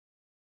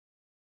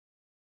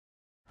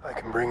I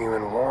can bring you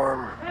in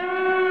warm,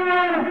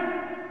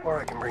 or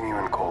I can bring you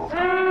in cold.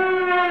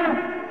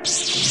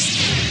 This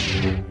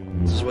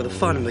is where the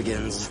fun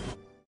begins.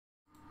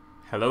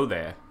 Hello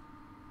there.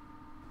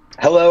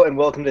 Hello and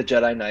welcome to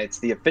Jedi Knights,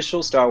 the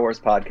official Star Wars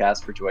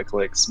podcast for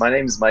JoyClicks. My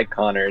name is Mike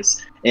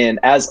Connors, and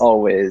as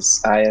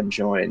always, I am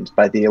joined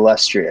by the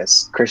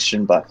illustrious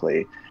Christian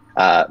Buckley,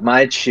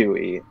 my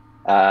Chewie,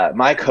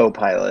 my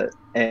co-pilot,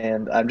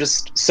 and I'm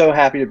just so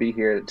happy to be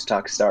here to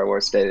talk Star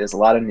Wars today. There's a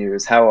lot of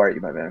news. How are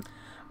you, my man?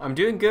 I'm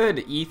doing good.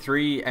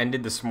 E3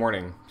 ended this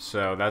morning,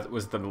 so that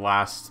was the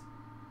last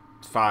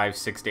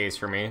 5-6 days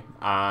for me.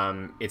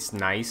 It's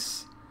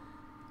nice.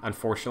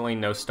 Unfortunately,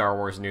 no Star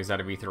Wars news out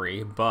of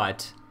E3,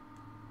 but,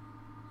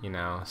 you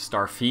know,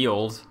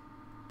 Starfield,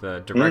 the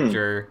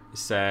director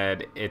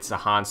said it's a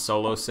Han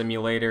Solo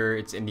simulator.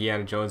 It's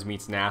Indiana Jones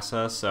meets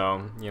NASA,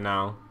 so, you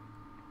know,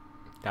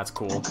 that's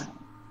cool.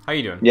 How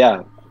you doing?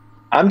 Yeah,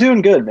 I'm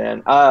doing good,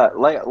 man.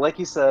 Like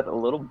you said, a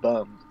little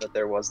bummed that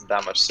there wasn't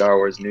that much Star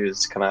Wars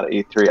news to come out of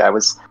E3.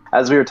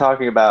 As we were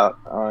talking about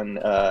on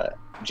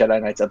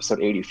Jedi Knights episode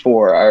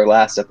 84, our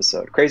last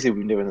episode. Crazy,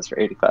 we've been doing this for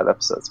 85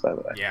 episodes, by the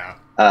way.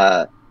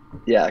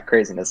 Yeah.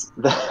 Craziness.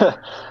 We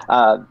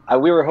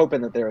were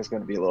hoping that there was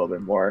going to be a little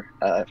bit more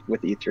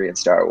with E3 and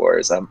Star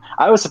Wars.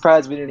 I was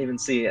surprised we didn't even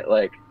see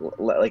like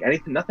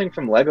anything, nothing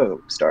from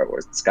Lego Star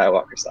Wars, the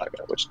Skywalker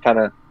Saga, which kind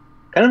of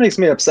makes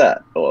me upset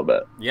a little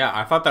bit. Yeah,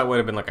 I thought that would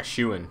have been like a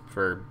shoo-in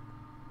for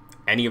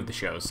any of the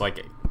shows.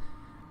 Like,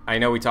 I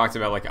know we talked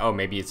about like, oh,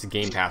 maybe it's a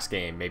Game Pass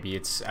game, maybe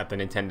it's at the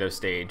Nintendo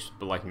stage,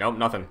 but like, nope,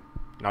 nothing,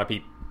 not a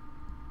peep.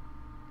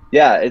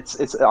 Yeah,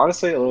 it's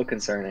honestly a little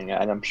concerning,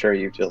 and I'm sure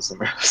you feel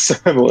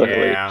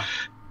similarly. Yeah.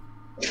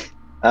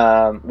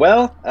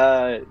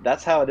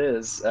 That's how it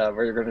is.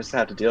 We're going to just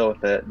have to deal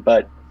with it.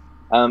 But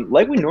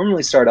like we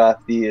normally start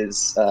off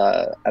these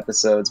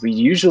episodes, we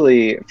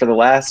usually, for the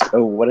last,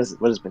 what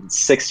has been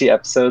 60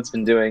 episodes,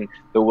 been doing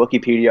the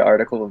Wikipedia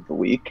article of the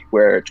week,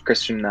 where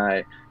Christian and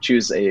I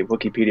choose a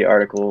Wikipedia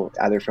article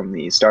either from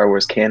the Star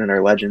Wars canon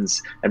or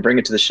legends and bring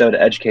it to the show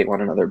to educate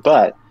one another.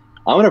 But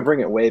I'm going to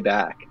bring it way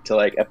back to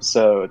like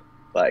episode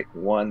like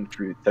 1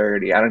 through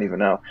 30. I don't even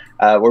know,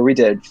 where we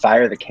did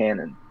Fire the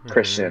Cannon.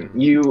 Christian,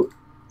 you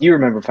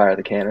remember Fire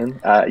the Cannon.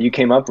 You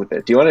came up with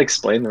it. Do you want to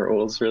explain the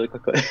rules really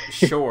quickly?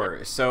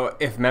 Sure. So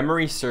if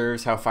memory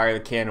serves, how Fire the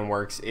Cannon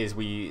works is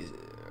we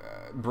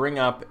bring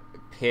up,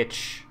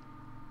 pitch,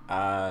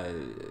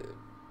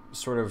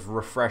 sort of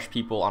refresh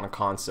people on a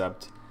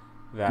concept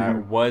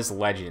that was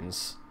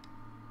Legends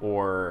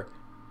or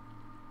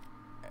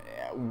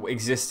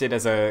existed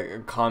as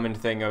a common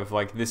thing of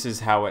like, this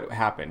is how it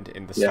happened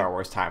in the Star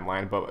Wars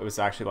timeline, but it was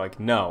actually like,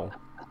 no,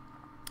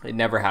 it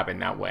never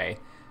happened that way.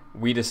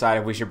 We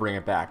decided we should bring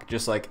it back,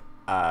 just like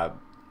Han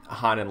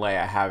and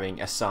Leia having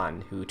a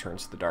son who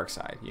turns to the dark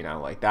side. You know,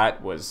 like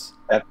that was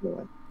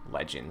Definitely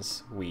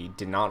Legends. We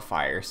did not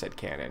fire said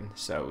canon,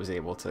 so it was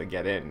able to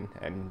get in,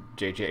 and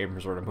J.J.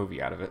 Abrams wrote a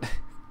movie out of it.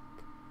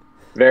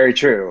 very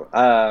true.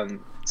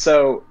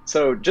 So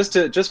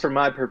just for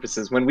my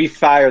purposes, when we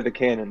fire the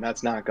cannon,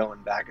 that's not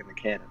going back in the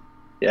cannon.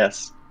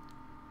 Yes.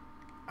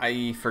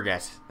 I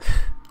forget.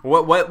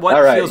 What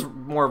right. feels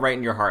more right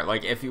in your heart?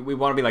 Like, if we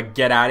want to be like,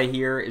 get out of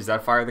here, is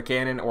that fire the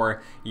cannon,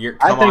 or you're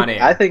on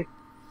in? I think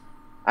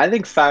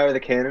fire the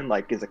cannon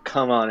like is a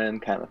come on in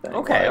kind of thing.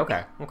 Okay,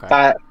 like,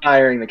 okay.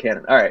 Firing the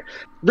cannon. All right.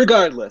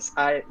 Regardless,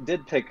 I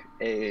did pick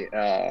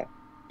a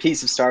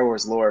piece of Star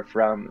Wars lore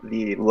from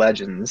the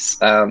Legends,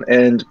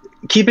 and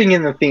keeping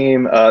in the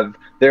theme of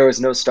there was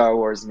no Star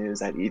Wars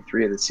news at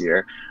E3 this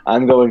year,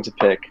 I'm going to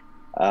pick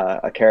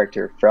a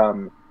character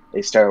from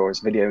a Star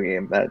Wars video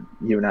game that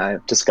you and I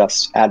have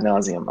discussed ad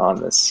nauseum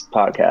on this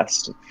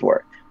podcast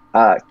before.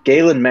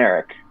 Galen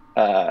Merrick,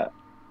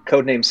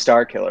 codename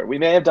Starkiller. We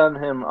may have done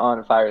him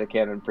on Fire the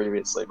Cannon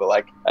previously, but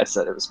like I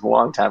said, it was a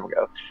long time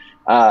ago.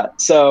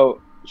 So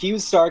he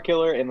was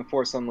Starkiller in The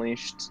Force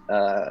Unleashed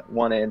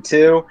 1 and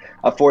 2,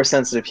 a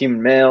Force-sensitive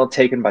human male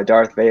taken by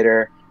Darth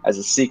Vader as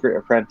a secret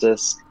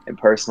apprentice and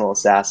personal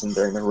assassin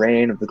during the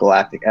reign of the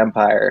Galactic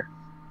Empire.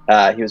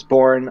 He was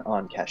born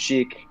on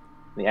Kashyyyk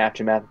in the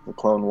aftermath of the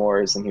Clone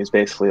Wars, and he was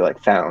basically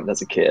like found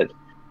as a kid.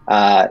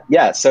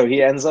 So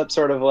he ends up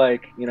sort of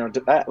like, you know,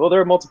 well, there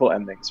are multiple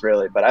endings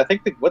really, but I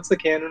think what's the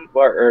canon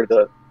or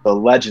the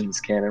Legends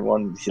canon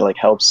one? He like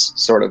helps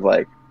sort of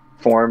like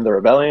form the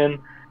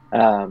rebellion.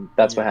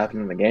 That's what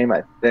happened in the game,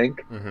 I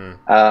think.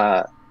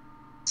 What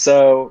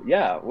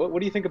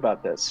do you think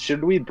about this?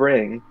 Should we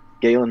bring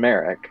Galen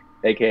Merrick,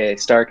 aka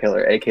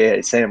Starkiller,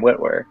 aka Sam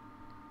Witwer,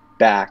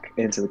 back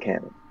into the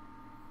canon?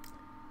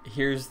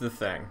 Here's the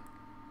thing.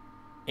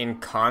 In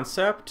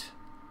concept,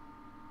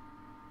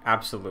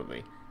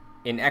 absolutely.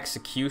 In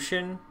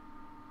execution,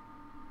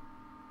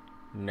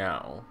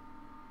 no.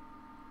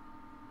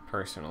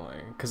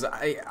 Personally, because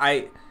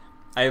I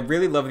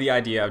really love the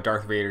idea of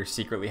Darth Vader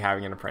secretly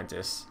having an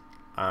apprentice.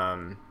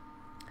 I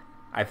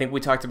think we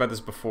talked about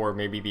this before.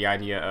 Maybe the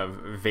idea of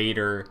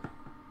Vader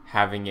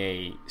having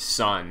a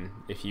son,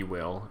 if you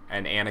will,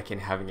 and Anakin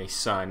having a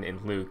son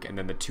in Luke, and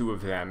then the two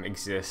of them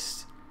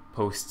exist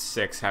post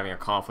 6 having a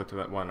conflict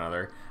with one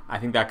another. I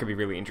think that could be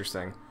really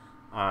interesting.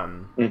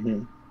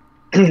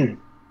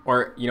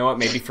 Or, you know what,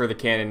 maybe for the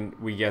canon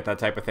we get that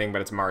type of thing,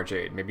 but it's Mara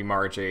Jade. Maybe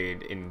Mara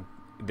Jade in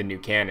the new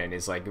canon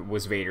is like,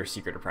 was Vader's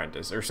secret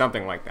apprentice or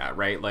something like that,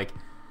 right? Like,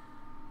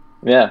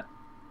 yeah,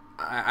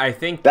 I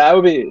think that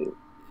would be,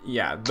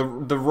 yeah, the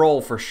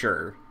role for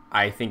sure,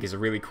 I think, is a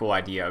really cool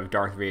idea of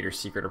Darth Vader's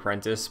secret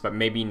apprentice, but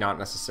maybe not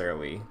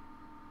necessarily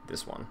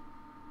this one.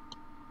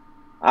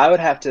 I would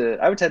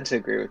tend to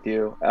agree with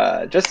you.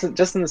 Just in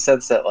the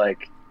sense that,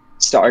 like,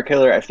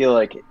 Starkiller, I feel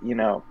like, you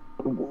know,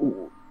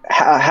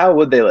 how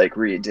would they like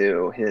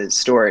redo his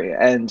story?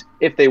 And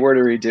if they were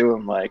to redo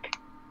him, like,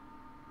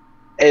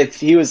 if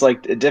he was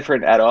like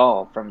different at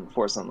all from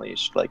Force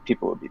Unleashed, like,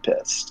 people would be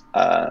pissed.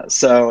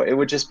 So it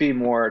would just be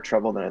more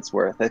trouble than it's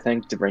worth, I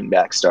think, to bring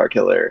back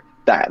Starkiller,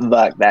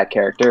 that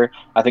character.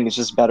 I think it's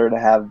just better to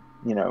have,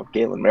 you know,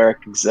 Galen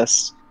Merrick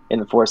exist in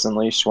the Force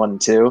Unleashed 1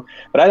 and 2.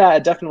 But I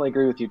definitely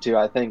agree with you too.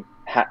 I think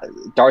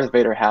Darth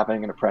Vader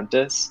having an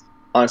apprentice,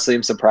 honestly,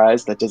 I'm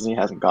surprised that Disney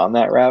hasn't gone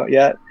that route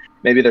yet.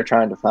 Maybe they're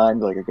trying to find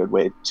like a good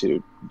way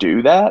to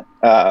do that.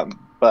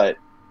 But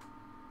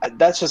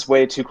that's just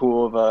way too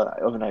cool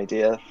of an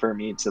idea for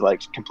me to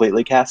like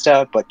completely cast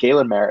out. But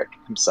Galen Merrick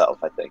himself,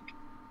 I think,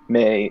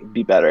 may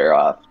be better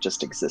off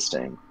just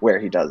existing where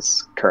he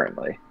does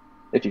currently.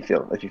 If you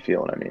feel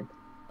what I mean.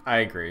 I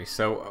agree.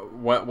 So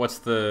what's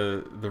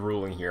the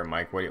ruling here,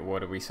 Mike?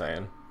 What are we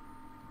saying?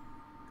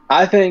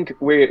 I think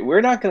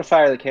we're not going to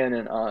fire the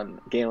cannon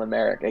on Galen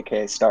Merrick,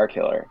 aka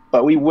Starkiller,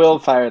 but we will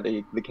fire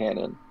the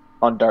cannon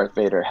on Darth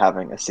Vader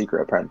having a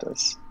secret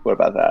apprentice. What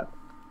about that?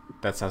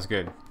 That sounds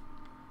good.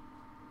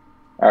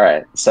 All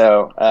right.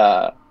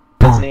 So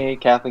Disney,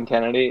 Kathleen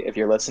Kennedy, if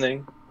you're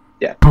listening,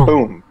 yeah,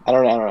 boom. I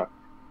don't know.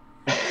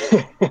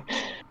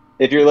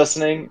 If you're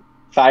listening,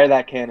 fire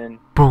that cannon.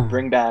 Boom.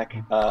 Bring back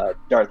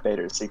Darth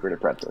Vader's secret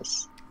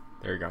apprentice.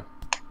 There you go.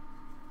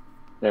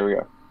 There we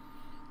go.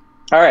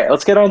 All right,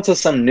 let's get on to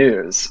some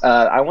news.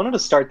 I wanted to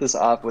start this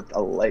off with a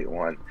light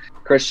one.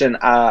 Christian,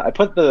 I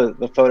put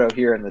the photo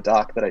here in the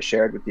doc that I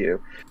shared with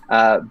you,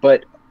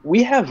 but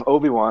we have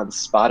Obi-Wan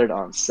spotted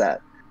on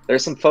set.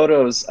 There's some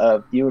photos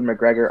of Ewan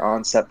McGregor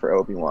on set for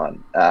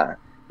Obi-Wan.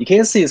 You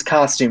can't see his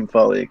costume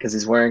fully because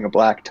he's wearing a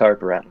black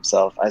tarp around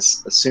himself, I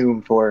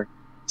assume for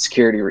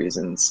security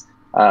reasons.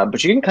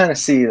 But you can kind of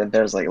see that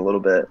there's like a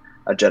little bit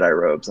of Jedi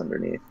robes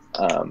underneath.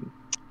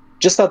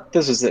 Just thought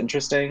this was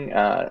interesting.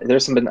 There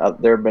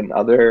have been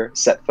other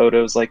set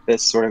photos like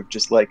this, sort of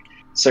just like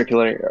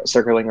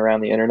circling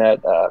around the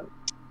internet.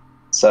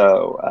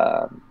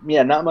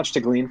 Yeah, not much to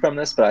glean from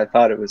this, but I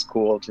thought it was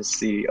cool to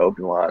see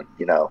Obi-Wan.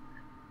 You know,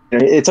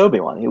 it's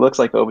Obi-Wan. He looks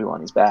like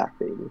Obi-Wan. He's back,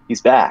 baby.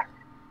 He's back.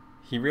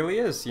 He really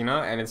is, you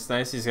know, and it's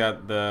nice. He's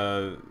got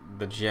the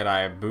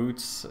Jedi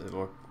boots,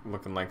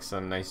 looking like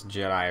some nice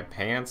Jedi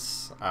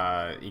pants.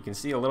 You can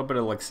see a little bit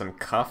of like some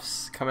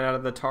cuffs coming out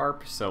of the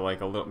tarp, so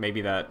like a little,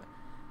 maybe that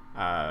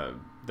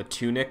the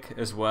tunic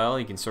as well.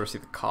 You can sort of see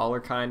the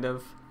collar kind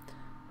of.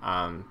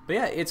 But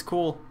yeah, it's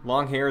cool.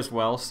 Long hair as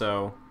well,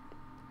 so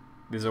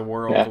there's a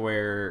world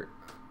where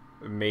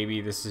maybe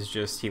this is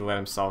just he let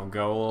himself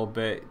go a little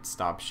bit,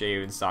 stop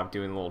shaving, stop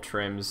doing little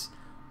trims.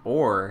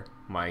 Or,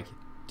 Mike,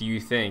 do you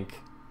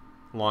think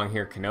long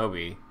hair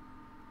Kenobi,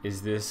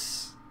 is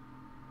this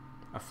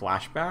a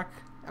flashback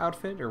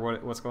outfit or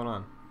what's going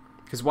on?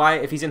 Because why,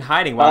 if he's in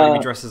hiding, why would he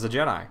be dressed as a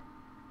Jedi?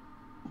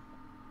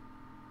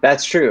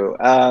 That's true.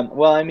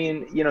 Well, I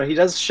mean, you know, he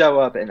does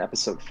show up in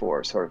episode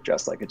 4 sort of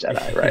dressed like a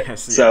Jedi, right?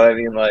 Yes, so I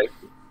mean, like,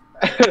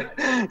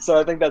 so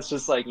I think that's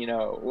just like, you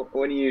know,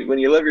 when you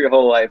live your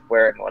whole life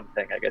wearing one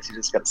thing, I guess you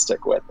just got to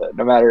stick with it,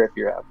 no matter if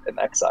you're in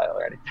exile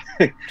or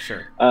anything.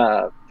 Sure.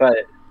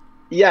 But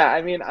yeah,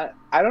 I mean,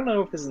 I don't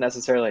know if this is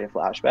necessarily a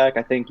flashback.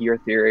 I think your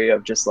theory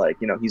of just like,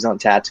 you know, he's on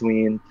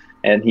Tatooine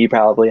and he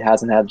probably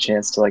hasn't had a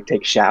chance to like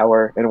take a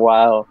shower in a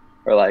while,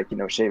 or like, you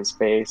know, shave his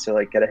face or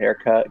like get a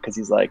haircut because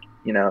he's like,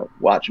 you know,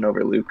 watching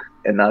over Luke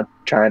and not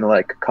trying to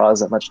like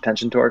cause that much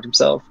attention towards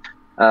himself.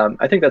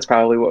 I think that's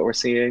probably what we're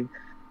seeing.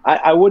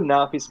 I would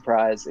not be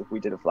surprised if we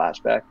did a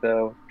flashback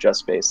though,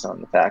 just based on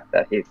the fact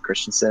that Hayden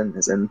Christensen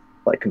is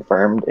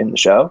confirmed in the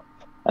show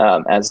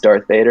as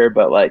Darth Vader.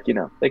 But like, you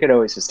know, they could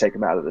always just take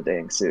him out of the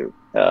dang suit.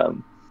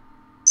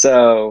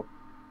 So,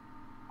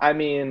 I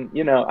mean,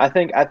 you know, I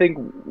think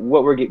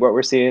what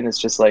we're seeing is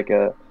just like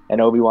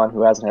an Obi-Wan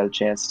who hasn't had a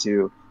chance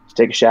to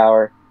take a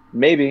shower.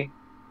 Maybe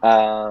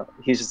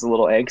he's just a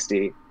little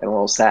angsty and a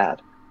little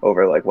sad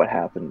over like what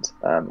happened.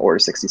 Order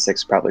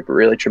 66 probably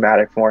really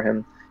traumatic for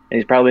him, and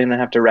he's probably going to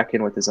have to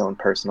reckon with his own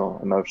personal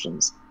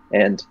emotions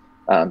and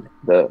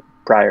the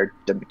prior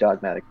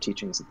dogmatic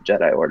teachings of the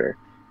Jedi Order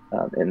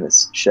in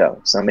this show.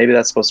 So maybe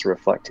that's supposed to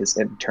reflect his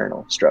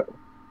internal struggle.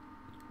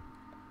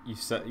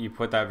 You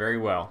put that very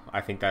well.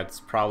 I think that's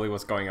probably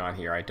what's going on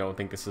here. I don't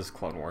think this is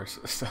Clone Wars,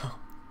 so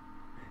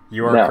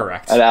you are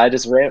correct.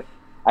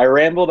 I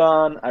rambled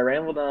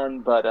on,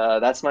 but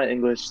that's my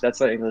English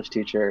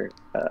teacher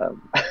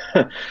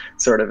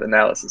sort of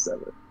analysis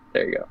of it.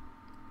 There you go.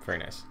 Very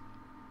nice.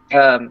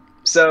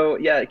 So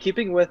yeah,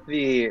 keeping with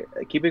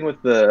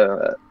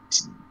the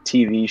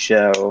TV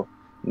show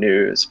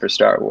news for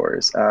Star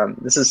Wars.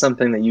 This is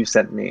something that you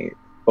sent me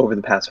over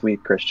the past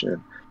week,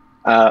 Christian.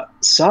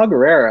 Saw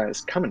Gerrera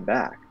is coming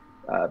back,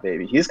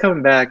 baby. He's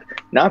coming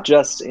back not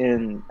just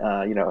in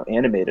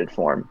animated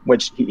form,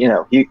 which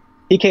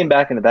he came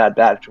back in the Bad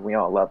Batch and we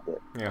all loved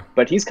it. Yeah.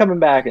 But he's coming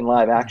back in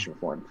live action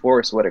form.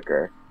 Forrest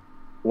Whitaker,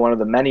 one of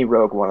the many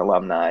Rogue One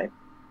alumni.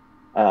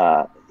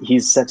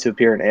 He's set to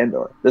appear in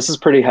Andor. This is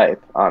pretty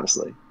hype,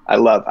 honestly. I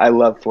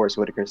love Forrest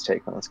Whitaker's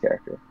take on this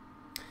character.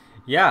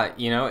 Yeah,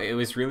 it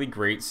was really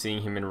great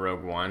seeing him in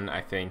Rogue One.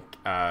 I think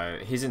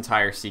his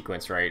entire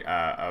sequence, right,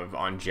 of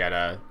on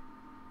Jeddah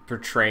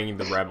portraying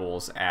the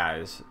rebels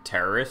as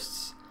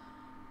terrorists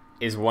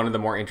is one of the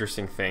more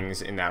interesting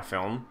things in that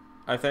film,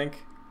 I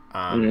think.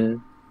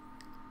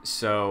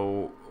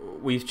 So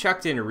we've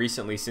checked in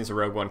recently since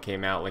Rogue One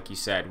came out, like you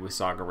said, with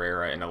Saw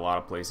Gerrera in a lot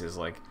of places.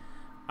 Like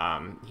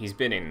he's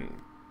been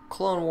in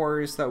Clone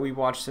Wars that we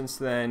watched since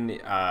then,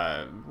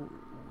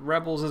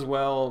 Rebels as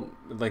well,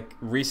 like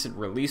recent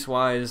release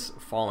wise,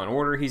 Fallen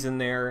Order he's in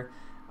there,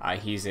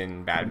 he's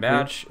in Bad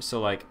Batch.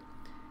 So like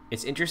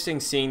it's interesting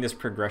seeing this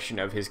progression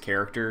of his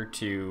character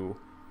to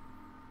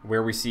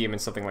where we see him in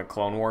something like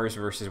Clone Wars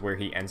versus where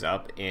he ends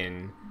up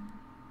in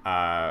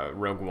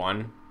Rogue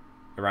One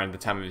around the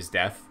time of his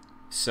death.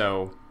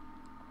 So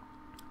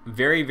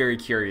very, very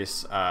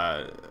curious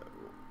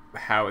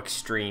how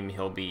extreme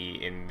he'll be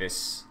in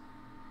this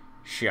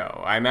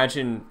show. I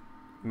imagine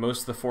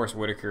most of the Forrest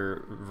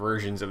Whitaker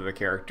versions of the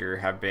character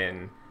have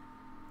been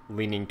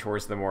leaning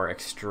towards the more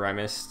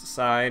extremist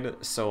side.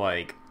 So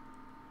like,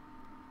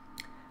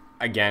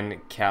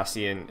 again,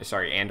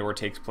 Andor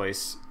takes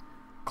place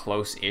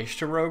close-ish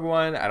to Rogue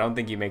One. I don't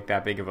think you make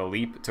that big of a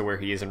leap to where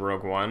he is in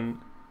Rogue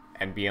One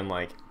and being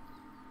like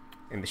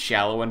in the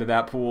shallow end of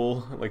that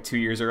pool like 2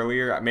 years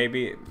earlier,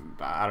 maybe.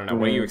 I don't know.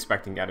 What are you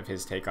expecting out of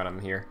his take on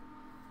him here?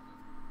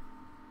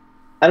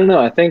 I don't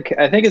know. I think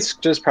it's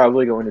just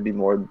probably going to be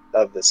more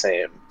of the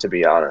same, to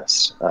be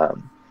honest.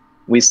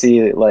 We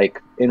see,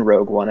 like, in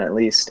Rogue One at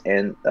least,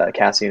 and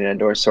Cassian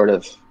Andor sort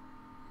of,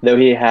 though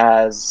he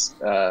has,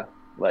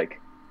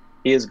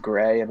 he is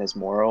gray in his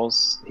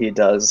morals, he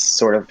does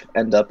sort of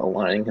end up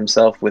aligning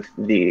himself with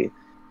the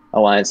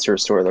Alliance to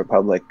Restore the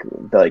Republic,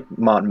 like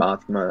Mon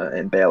Mothma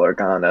and Bail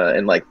Organa,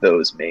 and, like,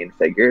 those main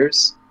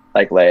figures,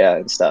 like Leia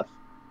and stuff.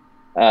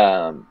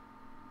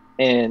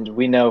 And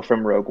we know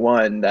from Rogue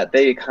One that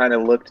they kind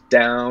of looked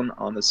down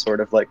on the sort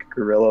of like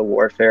guerrilla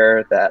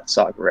warfare that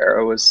Saw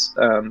Gerrera was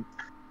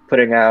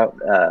putting out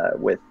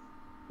with,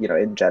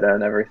 in Jeddah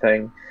and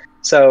everything.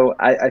 So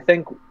I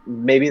think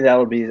maybe that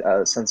would be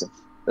a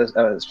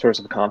source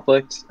of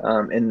conflict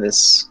in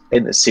this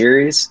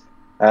series,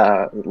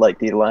 like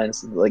the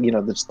Alliance, like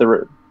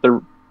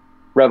the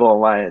Rebel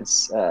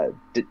Alliance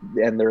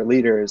and their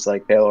leaders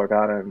like Bail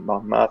Organa and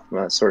Mon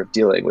Mothma sort of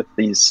dealing with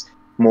these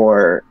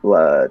more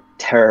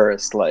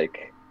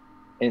terrorist-like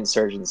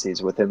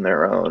insurgencies within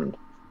their own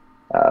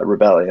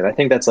rebellion. I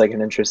think that's like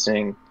an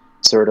interesting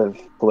sort of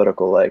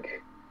political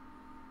like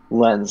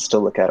lens to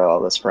look at all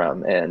this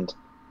from, and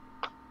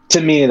to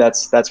me,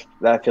 that's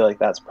I feel like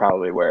that's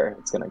probably where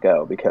it's going to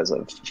go because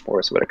of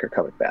Forrest Whitaker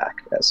coming back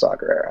as Saw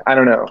Gerrera. I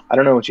don't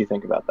know what you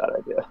think about that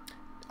idea.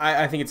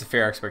 I think it's a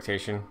fair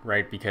expectation,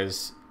 right?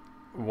 Because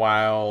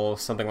while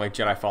something like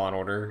Jedi Fallen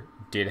Order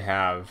did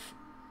have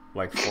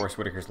like Forrest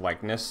Whitaker's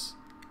likeness,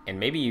 and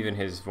maybe even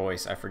his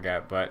voice, I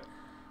forget, but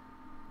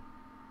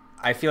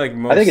I feel like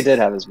I think it did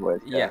have his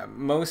voice. Yeah,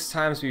 most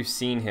times we've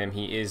seen him,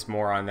 he is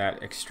more on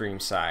that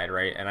extreme side,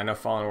 right? And I know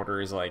Fallen Order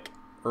is like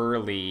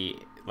early,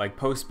 like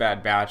post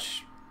Bad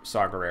Batch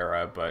Saw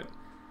Gerrera, but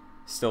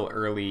still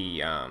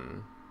early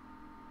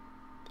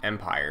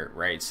Empire,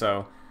 right?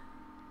 So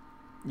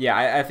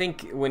yeah, I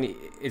think when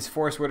it's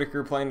Forrest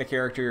Whitaker playing the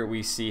character,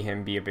 we see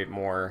him be a bit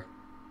more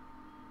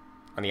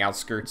on the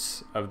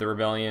outskirts of the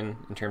rebellion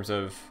in terms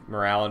of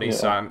morality. Yeah.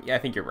 So I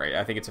think you're right.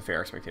 I think it's a fair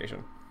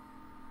expectation.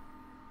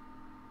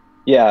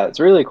 Yeah, it's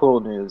really cool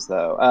news,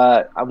 though.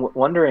 I'm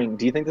wondering,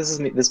 do you think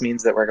this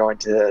means that we're going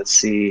to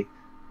see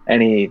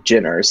any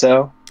Jyn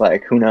Erso?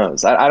 Like, who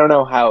knows? I don't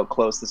know how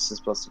close this is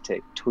supposed to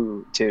take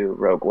to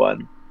Rogue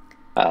One,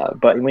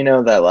 but we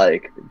know that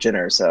like Jyn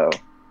Erso,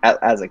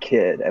 as a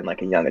kid and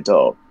like a young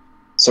adult,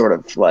 sort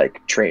of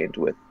like trained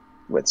with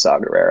Saw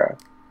Gerrera.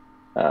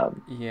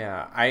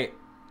 Yeah,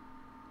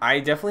 I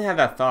definitely had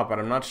that thought, but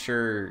I'm not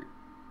sure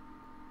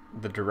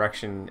the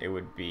direction it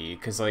would be,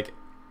 because like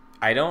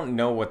I don't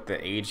know what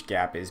the age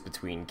gap is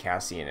between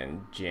Cassian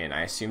and Jyn.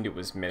 I assumed it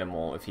was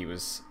minimal if he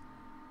was,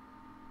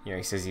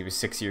 he says he was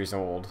 6 years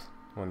old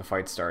when the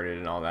fight started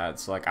and all that.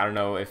 So like I don't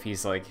know if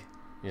he's like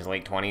in his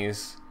late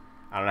 20s.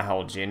 I don't know how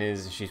old Jyn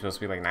is. Is she supposed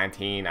to be like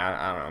 19?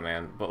 I don't know,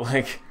 man. But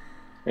like,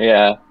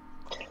 yeah,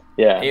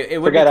 it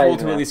would be cool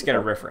to at least get a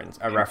reference,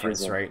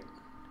 right?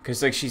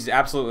 Because like she's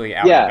absolutely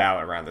out and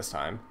about around this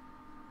time.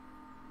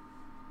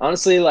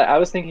 Honestly, like I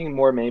was thinking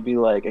more maybe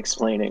like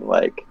explaining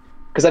like,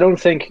 because I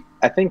think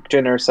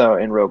Jyn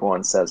Erso in Rogue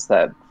One says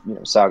that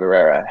Saw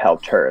Gerrera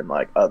helped her and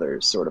like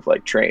others sort of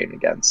like train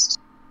against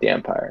the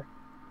Empire.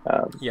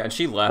 Yeah, and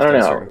she left at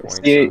a certain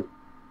point.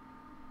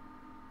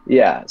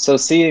 Yeah, so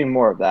seeing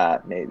more of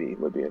that maybe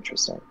would be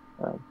interesting.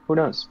 Who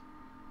knows?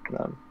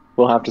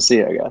 We'll have to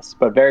see, I guess.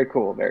 But very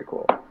cool, very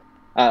cool.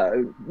 Uh,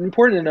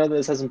 Important to know that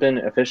this hasn't been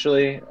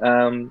officially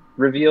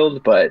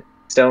revealed, but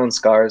Stellan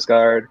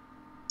Skarsgård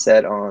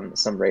said on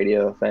some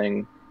radio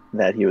thing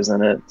that he was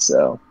in it.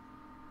 So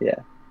yeah,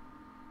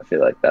 I feel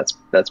like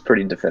that's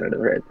pretty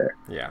definitive right there.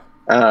 Yeah.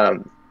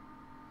 Um,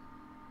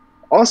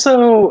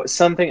 Also,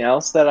 something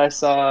else that I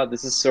saw.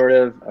 This is sort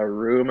of a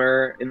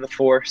rumor in the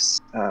Force.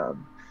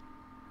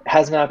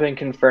 Has not been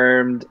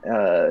confirmed.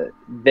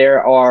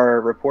 There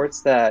are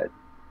reports that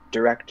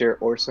director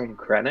Orson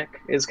Krennic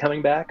is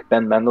coming back.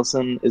 Ben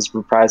Mendelsohn is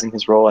reprising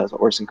his role as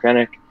Orson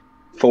Krennic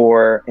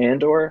for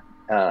Andor.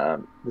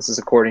 This is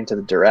according to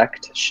the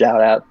Direct.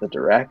 Shout out the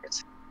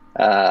Direct.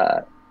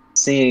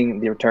 Seeing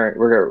the return,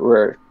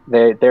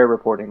 they're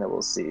reporting that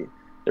we'll see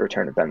the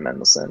return of Ben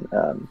Mendelsohn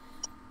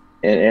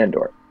in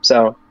Andor.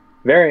 So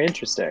very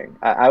interesting.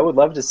 I would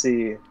love to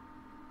see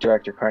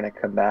director Krennic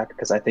come back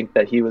because I think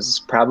that he was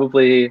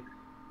probably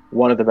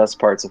one of the best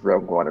parts of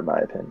Rogue One, in my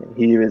opinion.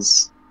 He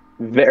was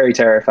very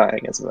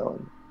terrifying as a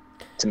villain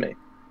to me.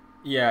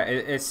 Yeah,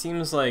 it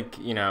seems like,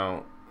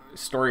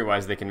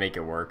 story-wise they can make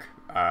it work.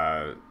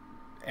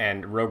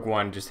 And Rogue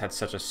One just had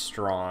such a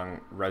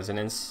strong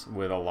resonance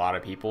with a lot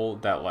of people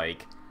that,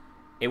 like,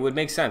 it would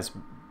make sense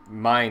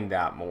mind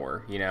that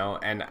more,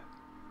 And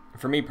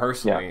for me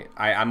personally,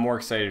 yeah. I'm more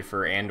excited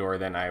for Andor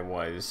than I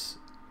was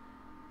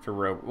for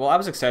Rogue. Well, I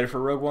was excited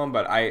for Rogue One,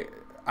 but I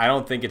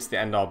don't think it's the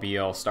end all be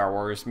all Star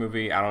Wars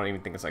movie. I don't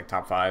even think it's like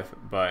top 5,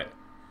 but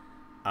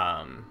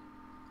I'm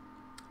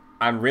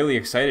really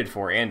excited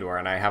for Andor,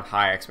 and I have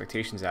high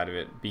expectations out of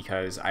it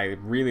because I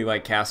really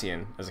like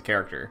Cassian as a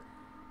character,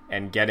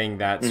 and getting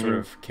that sort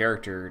of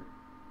character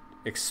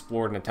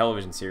explored in a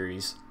television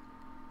series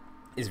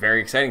is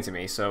very exciting to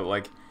me. So,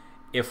 like,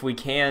 if we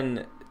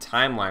can,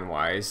 timeline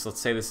wise,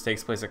 let's say this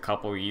takes place a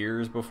couple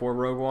years before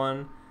Rogue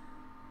One.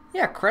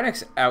 Yeah,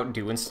 Krennic's out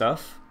doing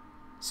stuff.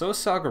 So is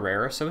Saw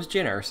Gerrera. So is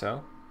Jyn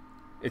Erso.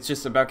 It's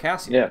just about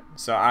Cassian. Yeah.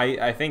 So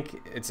I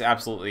think it's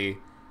absolutely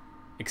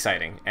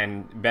exciting.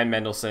 And Ben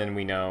Mendelsohn,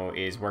 we know,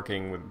 is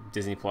working with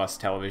Disney Plus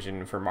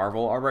television for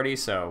Marvel already.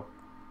 So,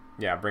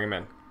 yeah, bring him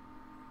in.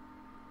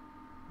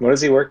 What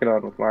is he working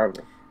on with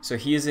Marvel? So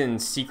he is in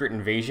Secret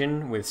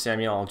Invasion with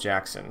Samuel L.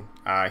 Jackson.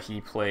 He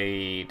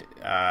played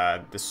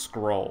the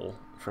Skrull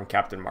from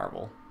Captain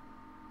Marvel.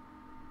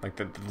 Like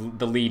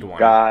the lead one.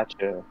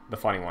 Gotcha. The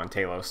funny one,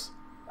 Talos.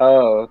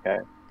 Oh, okay.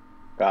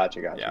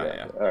 Gotcha.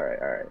 Yeah. All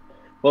right.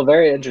 Well,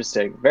 very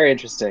interesting. Very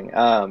interesting.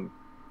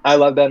 I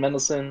love Ben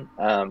Mendelsohn.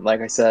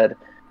 Like I said,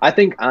 I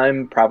think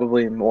I'm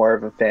probably more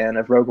of a fan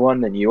of Rogue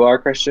One than you are,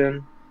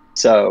 Christian.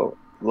 So,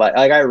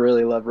 like I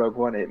really love Rogue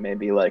One. It may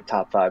be like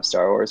top 5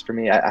 Star Wars for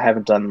me. I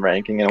haven't done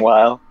ranking in a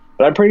while,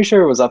 but I'm pretty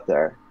sure it was up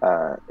there,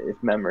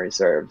 if memory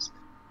serves.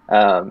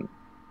 I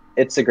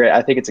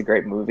think it's a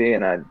great movie,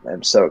 and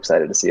I'm so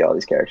excited to see all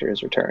these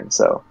characters return.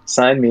 So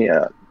sign me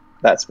up.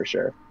 That's for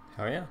sure.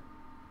 Oh yeah.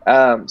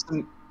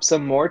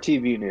 Some more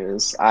TV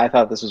news. I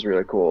thought this was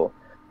really cool.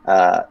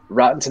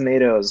 Rotten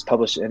Tomatoes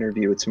published an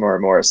interview with Tamora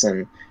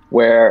Morrison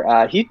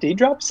where he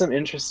dropped some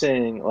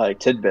interesting like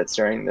tidbits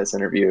during this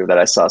interview that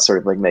I saw sort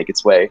of like make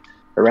its way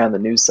around the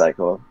news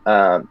cycle.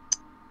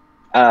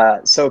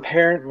 So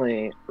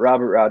apparently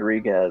Robert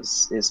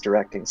Rodriguez is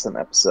directing some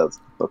episodes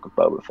of the Book of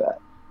Boba Fett.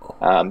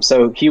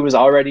 So he was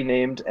already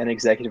named an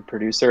executive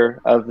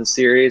producer of the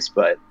series,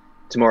 but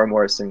Tamora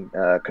Morrison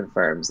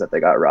confirms that they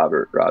got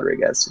Robert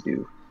Rodriguez to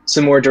do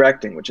some more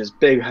directing, which is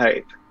big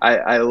hype.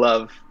 I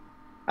love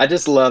like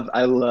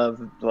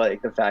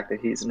the fact that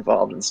he's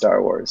involved in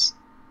Star Wars.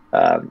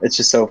 It's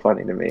just so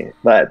funny to me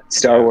that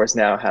Star Wars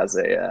now has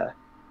a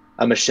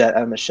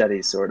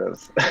machete sort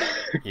of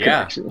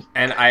connection.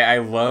 And I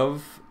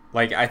love,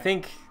 like, I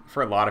think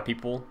for a lot of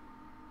people,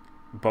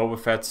 Boba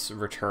Fett's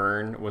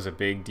return was a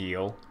big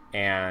deal,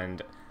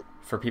 and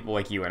for people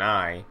like you and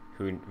I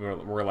who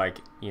were like,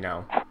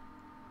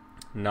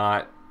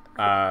 not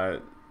I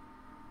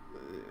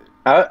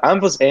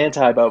was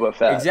anti Boba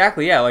Fett.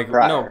 Exactly, yeah. Like,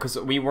 no, because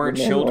we weren't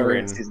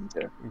children Season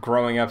 2.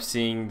 growing up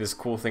seeing this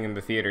cool thing in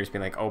the theaters,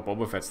 being like, "Oh,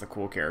 Boba Fett's the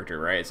cool character,"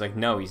 right? It's like,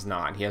 no, he's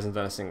not. He hasn't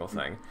done a single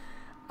thing.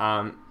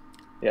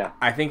 Yeah.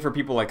 I think for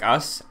people like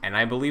us, and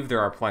I believe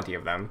there are plenty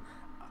of them,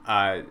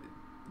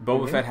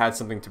 Boba Fett had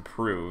something to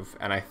prove,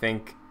 and I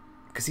think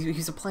because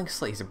he's a blank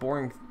slate, he's a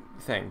boring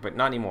thing, but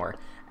not anymore.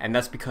 And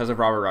that's because of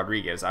Robert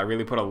Rodriguez. I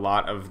really put a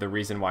lot of the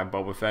reason why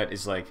Boba Fett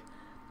is like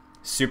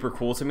super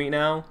cool to me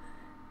now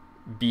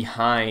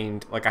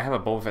behind, like, I have a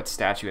Boba Fett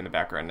statue in the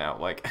background now.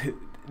 Like,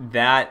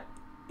 that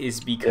is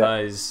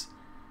because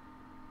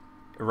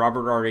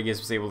Robert Rodriguez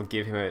was able to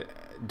give him a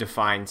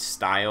defined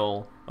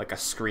style, like a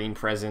screen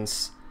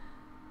presence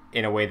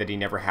in a way that he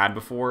never had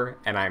before,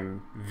 and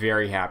I'm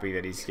very happy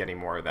that he's getting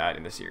more of that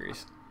in the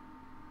series.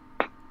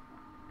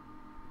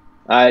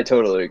 I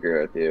totally agree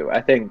with you.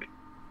 I think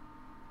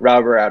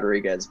Robert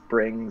Rodriguez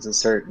brings a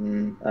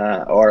certain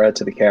aura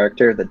to the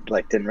character that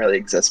like didn't really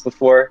exist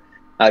before.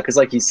 Because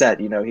like you said,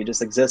 he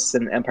just exists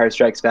in Empire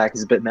Strikes Back.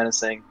 He's a bit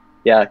menacing.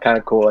 yeah, kind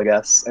of cool, I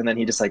guess. And then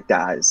he just like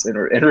dies in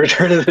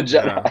Return of the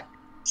Jedi. Yeah.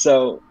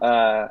 So,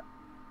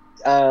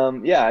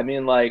 yeah, I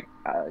mean, like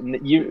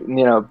you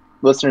know,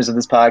 listeners of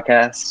this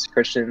podcast,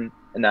 Christian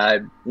and I,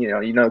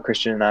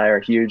 Christian and I are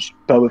huge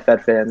Boba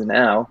Fett fans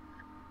now.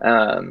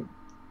 Um,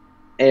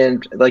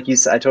 and like you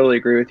said, I totally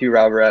agree with you.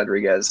 Robert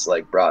Rodriguez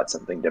like brought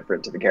something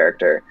different to the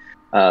character.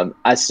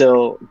 I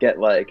still get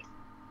like,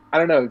 I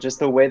don't know, just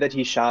the way that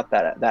he shot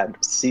that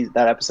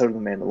episode of The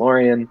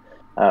Mandalorian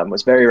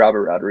was very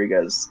Robert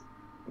Rodriguez,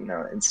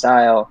 in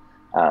style.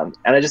 And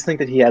I just think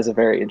that he has a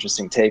very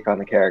interesting take on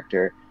the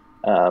character,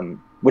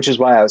 which is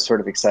why I was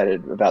sort of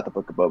excited about the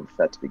Book of Boba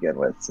Fett to begin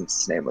with, since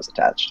his name was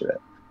attached to it.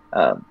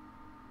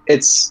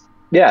 It's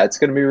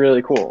going to be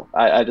really cool.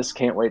 I just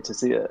can't wait to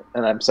see it,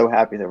 and I'm so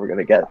happy that we're going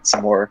to get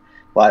some more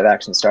live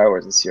action Star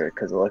Wars this year,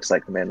 because it looks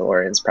like The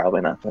Mandalorian's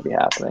probably not going to be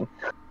happening.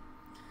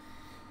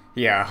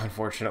 Yeah,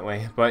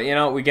 unfortunately, but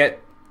we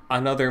get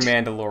another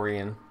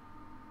Mandalorian.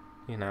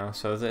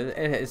 So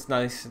it's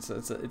nice.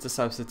 It's a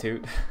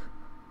substitute.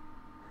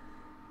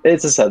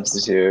 It's a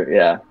substitute.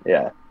 Yeah.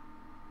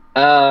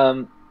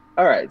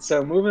 All right,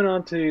 so moving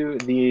on to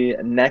the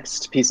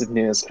next piece of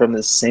news from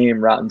the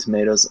same Rotten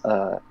Tomatoes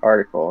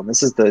article, and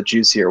this is the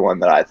juicier one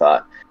that I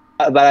thought,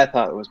 but I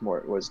thought it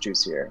was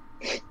juicier.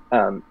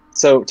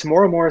 So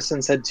Tamora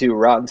Morrison said to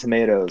Rotten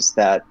Tomatoes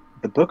that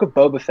the Book of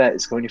Boba Fett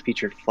is going to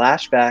feature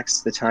flashbacks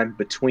to the time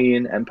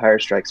between Empire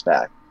Strikes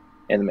Back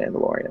and The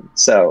Mandalorian.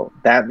 So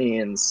that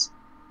means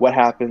what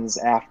happens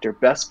after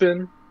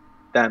Bespin.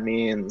 That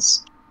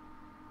means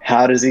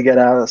how does he get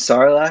out of the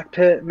Sarlacc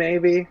pit,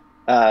 maybe?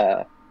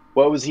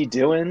 What was he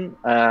doing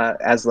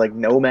as like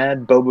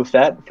nomad Boba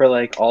Fett for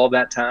like all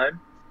that time?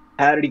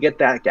 How did he get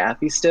that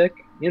gaffy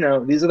stick?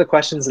 These are the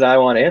questions that I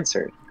want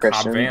answered,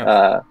 Christian.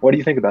 What do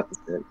you think about this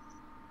dude?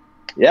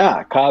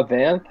 Yeah, Cobb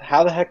Vanth.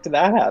 How the heck did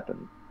that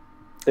happen?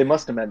 They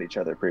must have met each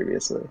other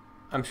previously.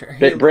 I'm sure.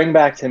 Bring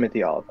back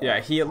Timothy Oliphant. Yeah,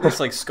 he at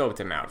least like scoped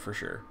him out for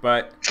sure.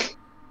 But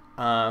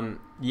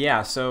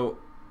yeah, so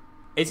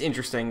it's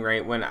interesting,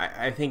 right? When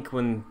I think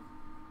when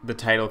the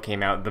title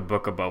came out, The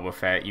Book of Boba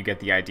Fett, you get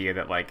the idea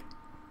that like,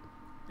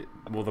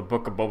 well, The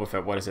Book of Boba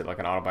Fett, what is it, like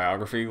an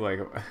autobiography?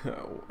 Like,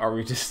 are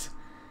we just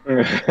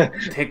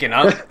picking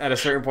up at a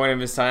certain point of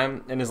his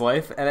time in his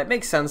life? And it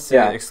makes sense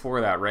to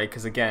explore that, right?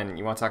 Because again,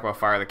 you want to talk about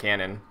Fire the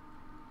Cannon.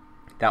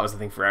 That was the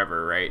thing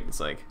forever, right? It's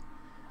like,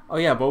 oh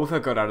yeah, Boba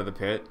Fett got out of the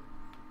pit.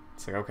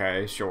 It's like,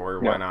 okay, sure,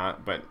 why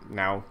not? But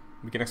now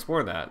we can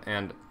explore that.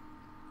 And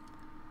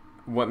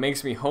what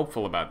makes me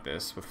hopeful about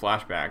this with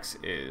flashbacks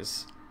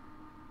is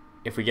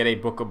if we get a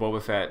Book of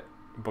Boba Fett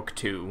Book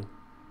 2,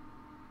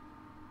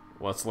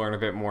 let's learn a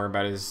bit more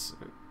about his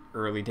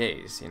early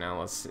days.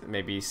 Let's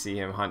maybe see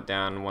him hunt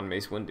down one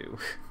Mace Windu.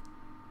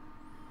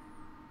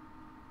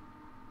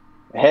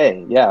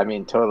 Hey, yeah, I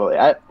mean, totally.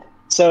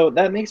 So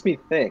that makes me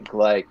think,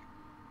 like,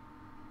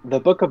 the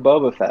Book of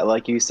Boba Fett,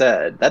 like you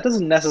said, that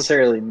doesn't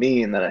necessarily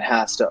mean that it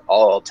has to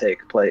all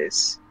take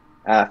place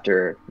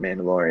after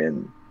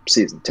Mandalorian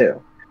Season 2.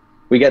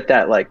 We get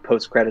that, like,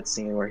 post-credit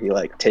scene where he,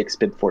 like, takes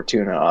Bib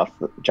Fortuna off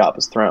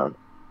Jabba's throne,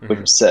 which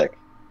was sick.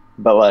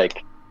 But,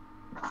 like,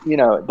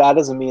 that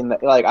doesn't mean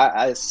that, like,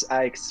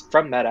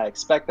 from that, I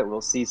expect that we'll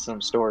see some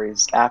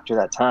stories after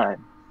that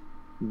time.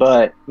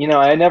 But,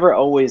 I never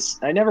always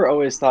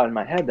thought in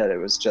my head that it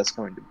was just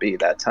going to be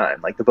that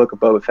time. Like, the Book of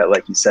Boba Fett,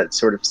 like you said,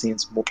 sort of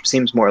seems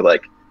more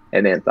like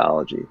an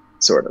anthology,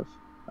 sort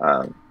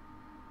of.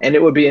 And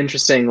it would be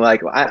interesting,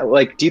 like,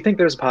 do you think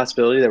there's a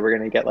possibility that we're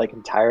going to get, like,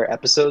 entire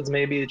episodes,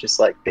 maybe, just,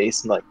 like,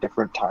 based in, like,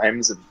 different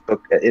times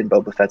in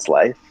Boba Fett's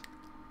life?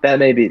 That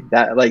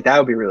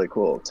would be really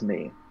cool to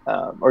me.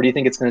 Or do you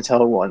think it's going to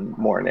tell one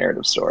more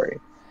narrative story,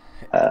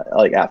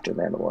 like, after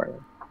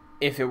Mandalorian?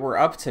 If it were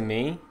up to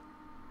me,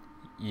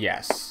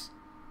 yes.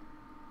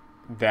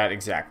 That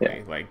exactly.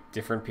 Yeah. Like,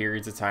 different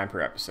periods of time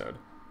per episode.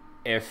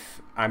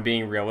 If I'm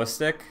being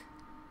realistic,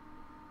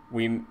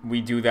 we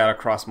do that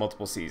across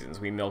multiple seasons.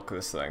 We milk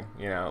this thing,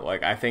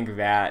 Like, I think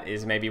that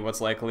is maybe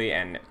what's likely,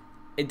 and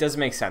it does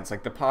make sense.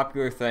 Like, the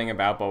popular thing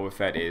about Boba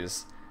Fett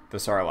is the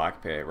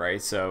Sarlacc pit, right?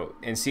 So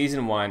in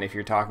Season 1, if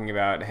you're talking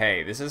about,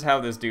 hey, this is how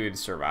this dude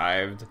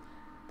survived,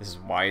 this is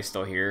why he's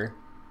still here,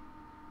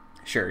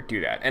 sure, do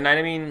that. And I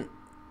mean,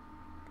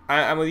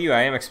 I'm with you.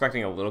 I am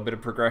expecting a little bit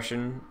of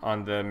progression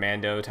on the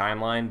Mando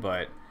timeline,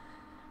 but,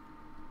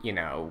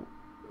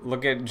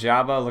 look at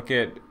Jabba, look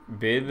at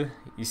Bib.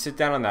 You sit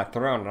down on that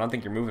throne, I don't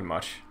think you're moving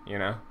much,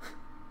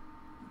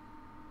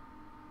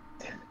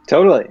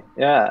 Totally,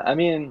 yeah. I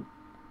mean,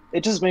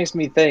 it just makes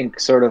me think,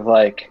 sort of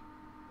like,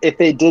 if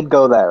they did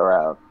go that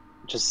route,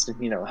 just,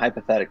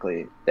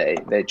 hypothetically,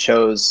 they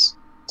chose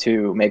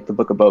to make the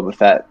Book of Boba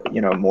Fett,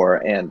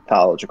 more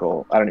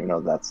anthological. I don't even know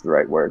if that's the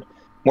right word.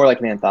 More like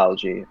an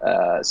anthology,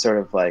 sort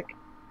of like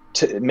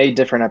made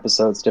different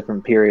episodes,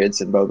 different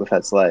periods in Boba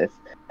Fett's life.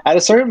 At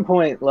a certain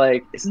point,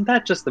 like, isn't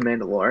that just The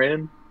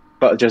Mandalorian,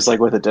 but just like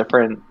with a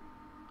different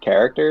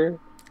character?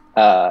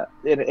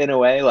 In a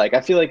way, like,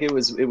 I feel like it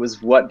was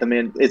what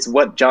it's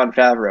what Jon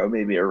Favreau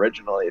maybe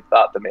originally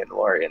thought The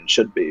Mandalorian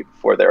should be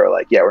before they were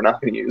like, yeah, we're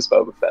not going to use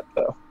Boba Fett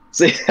though.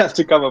 So you have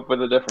to come up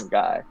with a different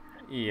guy.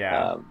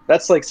 Yeah.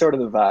 That's like sort of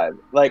the vibe.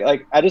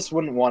 Like I just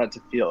wouldn't want it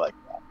to feel like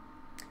that.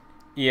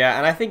 Yeah,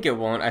 and I think it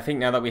won't. I think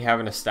now that we have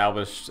an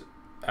established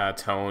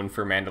tone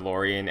for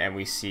Mandalorian and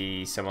we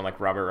see someone like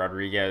Robert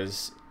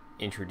Rodriguez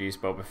introduce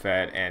Boba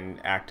Fett and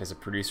act as a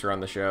producer on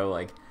the show,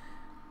 like,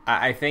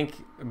 I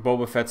think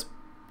Boba Fett's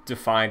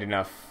defined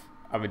enough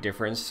of a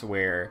difference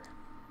where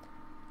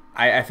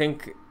I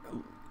think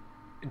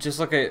just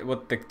look at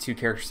what the two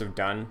characters have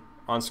done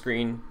on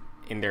screen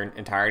in their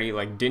entirety.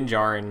 Like, Din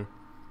Djarin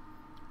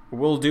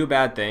will do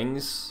bad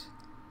things,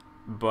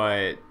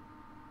 but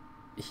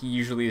he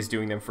usually is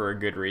doing them for a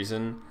good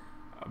reason.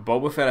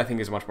 Boba Fett, I think,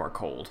 is much more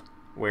cold,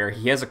 where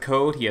he has a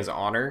code, he has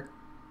honor,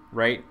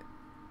 right?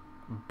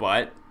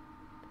 But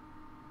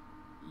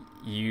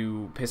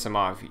you piss him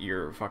off,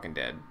 you're fucking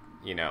dead.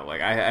 You know,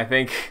 like, I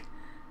think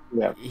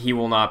he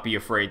will not be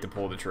afraid to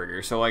pull the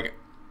trigger. So, like,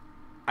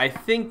 I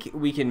think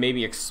we can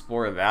maybe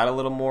explore that a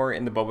little more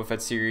in the Boba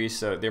Fett series.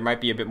 So there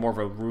might be a bit more of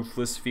a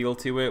ruthless feel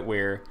to it,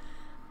 where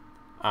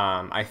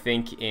I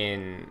think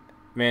in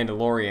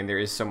Mandalorian there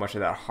is so much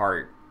of that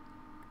heart,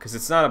 because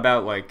it's not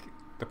about like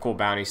the cool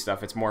bounty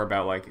stuff. It's more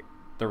about like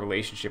the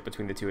relationship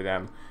between the two of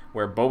them.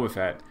 Where Boba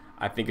Fett,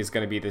 I think, is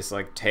going to be this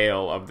like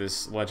tale of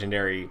this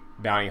legendary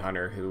bounty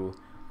hunter who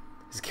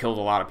has killed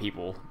a lot of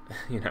people.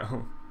 You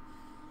know.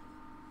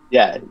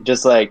 Yeah,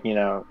 just like,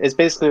 it's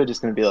basically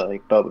just going to be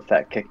like Boba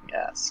Fett kicking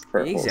ass for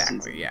a whole season.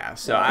 Exactly, yeah.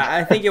 So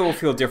I think it will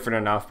feel different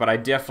enough, but I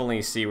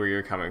definitely see where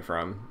you're coming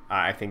from.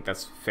 I think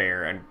that's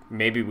fair, and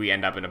maybe we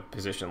end up in a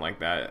position like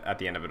that at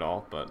the end of it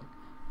all, but...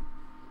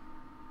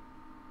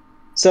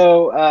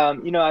 So,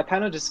 I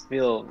kind of just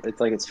feel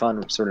it's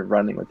fun sort of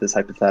running with this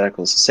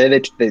hypothetical. So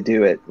say they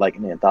do it like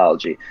an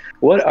anthology.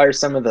 What are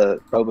some of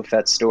the Boba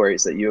Fett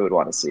stories that you would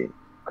want to see,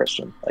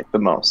 Christian, like the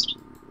most?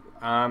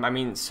 I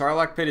mean,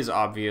 Sarlacc Pit is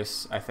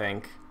obvious, I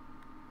think.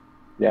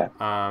 Yeah.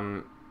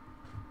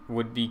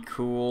 Would be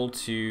cool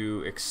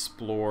to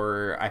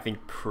explore, I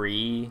think,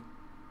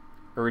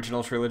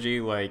 pre-original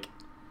trilogy. Like,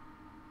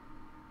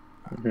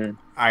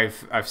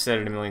 I've said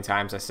it a million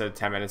times. I said it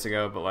 10 minutes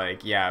ago, but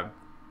like, yeah,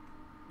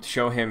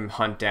 show him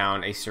hunt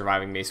down a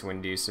surviving Mace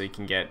Windu so he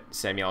can get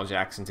Samuel L.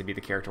 Jackson to be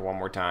the character one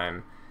more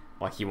time,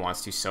 like he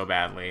wants to so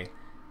badly,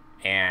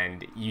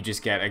 and you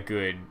just get a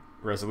good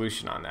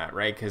resolution on that,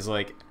 right? Because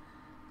like,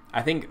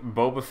 I think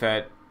Boba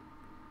Fett,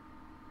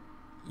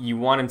 you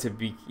want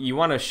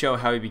to show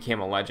how he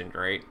became a legend,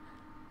 right?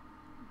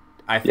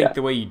 I think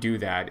the way you do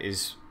that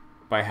is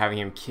by having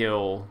him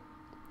kill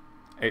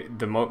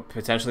the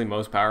potentially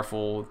most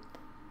powerful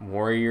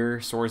warrior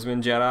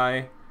swordsman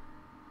Jedi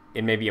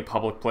in maybe a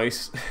public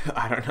place.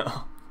 I don't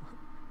know.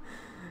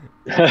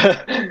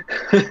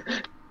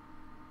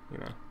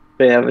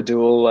 They have a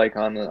duel like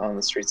on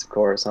the streets of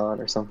Coruscant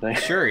or something.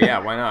 Sure, yeah,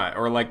 why not?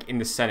 Or like in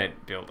the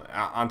Senate building,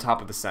 on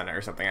top of the Senate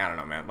or something. I don't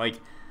know, man.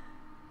 Like,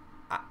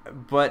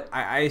 but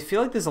I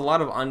feel like there's a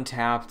lot of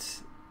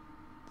untapped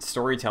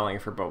storytelling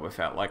for Boba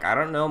Fett. Like, I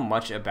don't know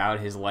much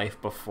about his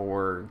life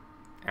before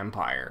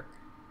Empire.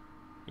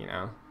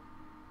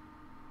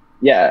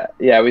 Yeah,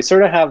 we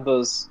sort of have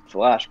those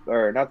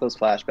not those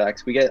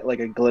flashbacks. We get like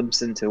a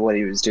glimpse into what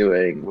he was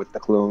doing with the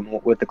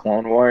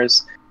Clone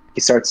Wars. He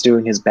starts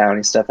doing his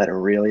bounty stuff at a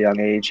really young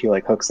age. He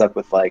like hooks up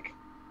with like,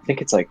 I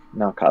think it's like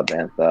not Cobb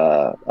Vanth.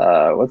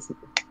 What's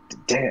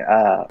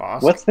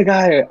the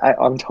guy?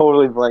 I'm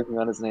totally blanking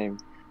on his name.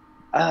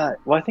 I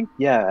think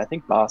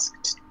Bosk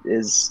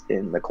is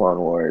in the Clone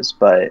Wars,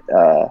 but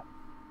the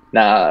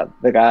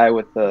guy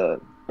with the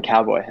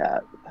cowboy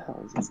hat. What the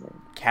hell is his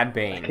name? Cad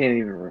Bane. I can't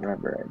even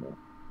remember right now.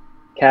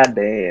 Cad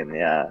Bane,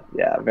 yeah,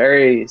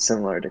 very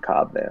similar to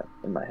Cobb Vanth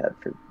in my head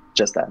for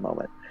just that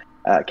moment.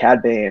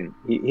 Cad Bane,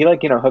 he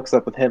like hooks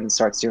up with him and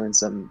starts doing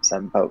some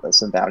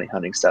bounty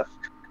hunting stuff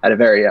at a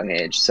very young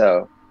age.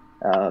 So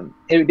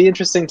it would be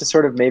interesting to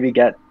sort of maybe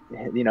get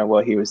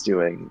what he was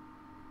doing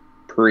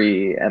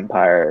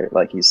pre-Empire,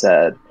 like you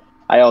said.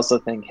 I also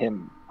think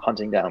him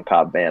hunting down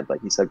Cobb Vanth,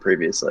 like you said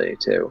previously,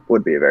 too,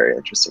 would be a very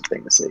interesting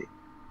thing to see.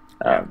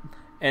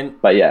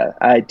 But yeah,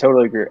 I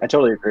totally agree. I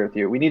totally agree with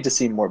you. We need to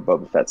see more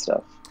Boba Fett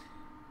stuff.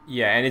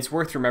 Yeah, and it's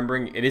worth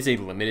remembering it is a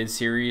limited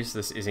series.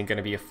 This isn't going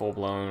to be a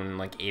full-blown,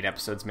 like, 8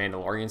 episodes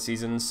Mandalorian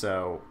season,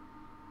 so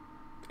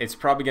it's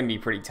probably going to be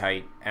pretty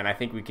tight, and I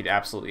think we could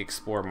absolutely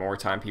explore more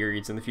time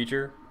periods in the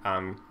future.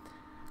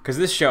 Because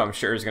this show, I'm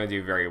sure, is going to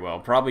do very well.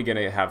 Probably going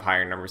to have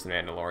higher numbers than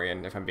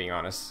Mandalorian, if I'm being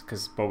honest,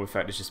 because Boba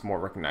Fett is just more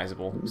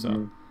recognizable.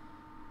 So,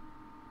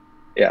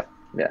 yeah.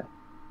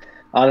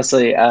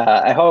 Honestly,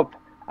 I hope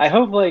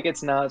like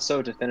it's not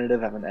so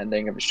definitive of an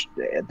ending of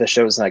the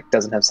show's like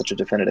doesn't have such a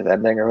definitive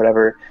ending or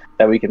whatever,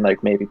 that we can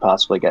like maybe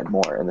possibly get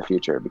more in the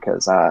future,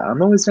 because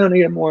I'm always down to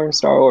get more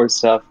Star Wars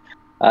stuff,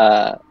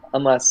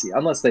 unless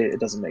it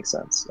doesn't make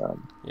sense.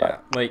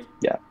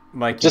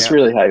 Just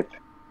really hype.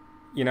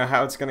 You know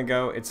how it's gonna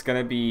go? It's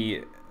gonna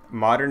be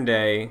modern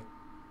day,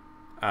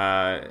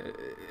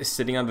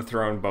 sitting on the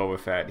throne Boba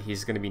Fett.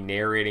 He's gonna be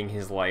narrating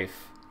his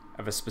life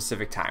of a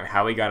specific time,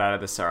 how he got out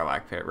of the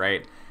Sarlacc pit,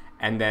 right?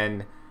 And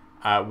then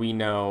we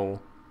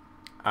know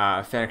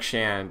Fennec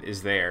Shand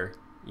is there,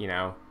 you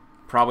know,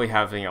 probably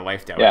having a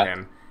life debt with Yeah.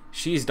 him.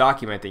 She's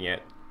documenting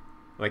it,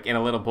 like in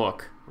a little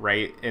book,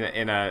 right?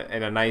 In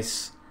a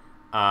nice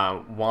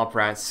womp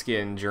rat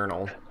skin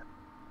journal,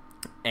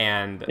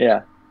 and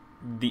Yeah.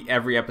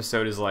 every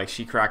episode is like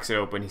she cracks it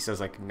open. He says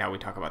like, now we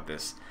talk about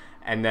this,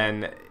 and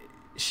then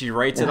she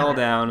writes it all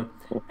down.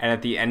 And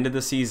at the end of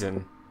the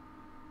season,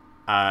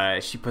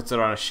 she puts it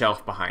on a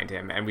shelf behind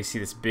him, and we see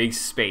this big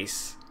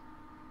space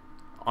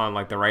on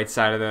like the right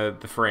side of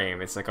the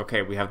frame. It's like,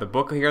 okay, we have the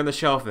book here on the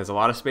shelf. There's a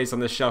lot of space on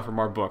this shelf for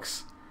more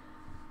books.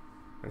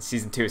 And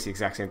season 2 is the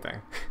exact same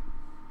thing.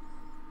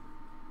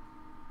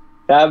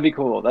 That'd be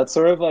cool. That's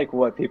sort of like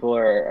what people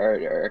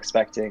are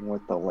expecting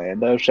with the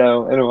Lando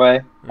show in a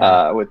way,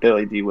 with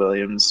Billy D.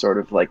 Williams sort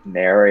of like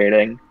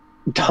narrating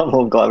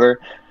Donald Glover,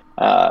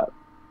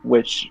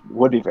 which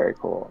would be very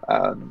cool.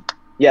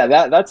 Yeah,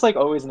 that's like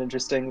always an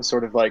interesting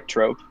sort of like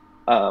trope,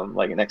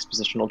 like an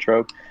expositional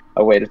trope,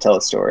 a way to tell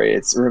a story.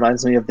 It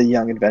reminds me of the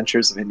Young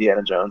Adventures of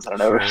Indiana Jones. I don't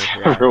know if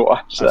you ever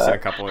watched that. I've seen a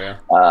couple,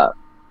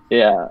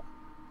 yeah.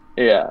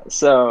 Yeah.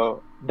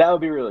 So that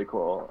would be really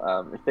cool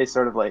if they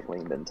sort of like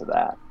leaned into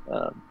that.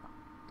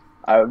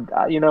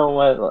 You know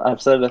what?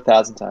 I've said it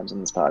 1,000 times in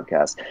this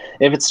podcast.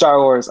 If it's Star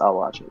Wars, I'll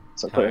watch it.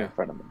 So put it in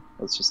front of me.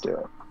 Let's just do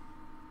it.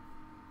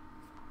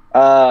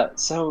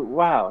 So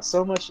wow,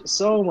 so much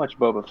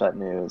Boba Fett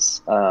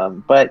news.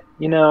 But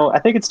you know, I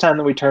think it's time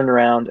that we turn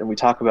around and we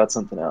talk about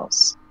something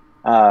else.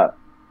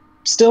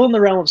 Still in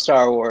the realm of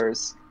Star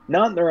Wars,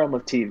 not in the realm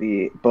of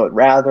TV, but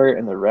rather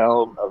in the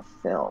realm of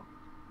film.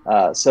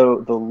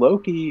 So the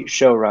Loki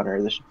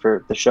showrunner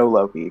for the show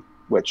Loki,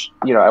 which,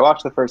 you know, I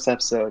watched the first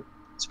episode.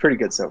 It's pretty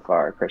good so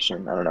far,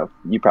 Christian. I don't know if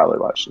you probably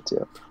watched it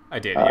too. I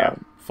did, yeah.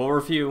 Full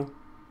review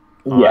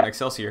on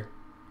Excelsior.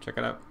 Check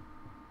it out.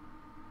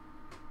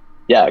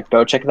 Yeah,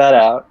 go check that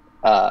out.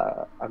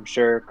 I'm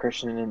sure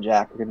Christian and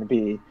Jack are going to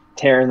be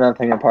tearing that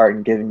thing apart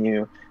and giving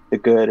you the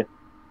good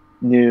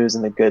news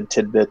and the good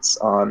tidbits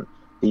on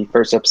the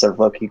first episode of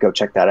Loki. Go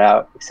check that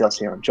out.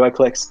 Excelsior on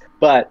JoyClicks.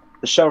 But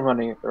the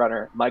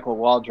showrunner, Michael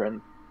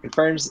Waldron,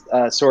 confirms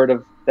sort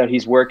of that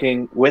he's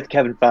working with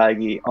Kevin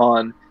Feige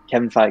on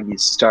Kevin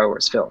Feige's Star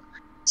Wars film.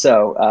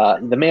 So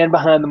the man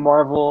behind the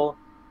Marvel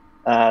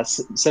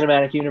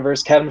cinematic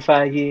universe, Kevin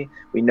Feige,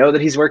 we know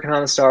that he's working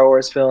on a Star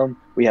Wars film.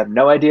 We have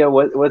no idea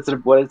what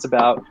it's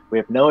about. We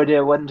have no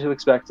idea when to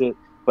expect it,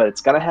 but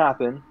it's going to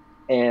happen.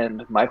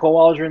 And Michael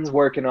Waldron's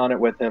working on it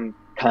with him,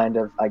 kind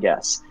of, I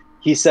guess.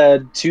 He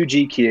said to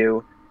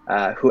GQ,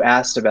 who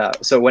asked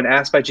about, so when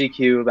asked by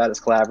GQ about his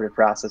collaborative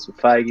process with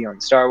Feige on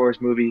the Star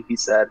Wars movie, he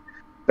said,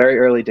 very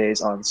early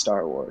days on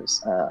Star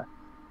Wars.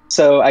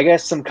 So I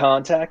guess some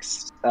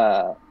context,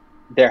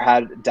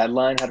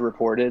 Deadline had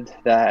reported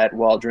that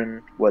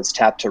Waldron was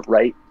tapped to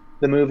write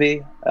the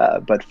movie,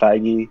 but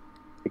Feige,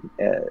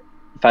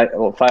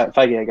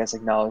 I guess,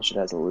 acknowledged it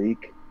as a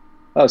leak.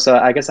 Oh, so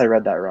I guess I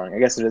read that wrong. I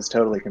guess it is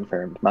totally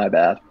confirmed. My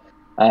bad.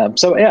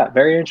 So yeah,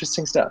 very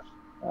interesting stuff.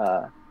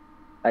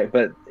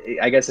 But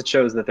I guess it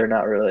shows that they're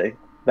not really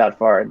that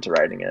far into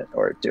writing it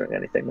or doing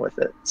anything with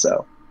it.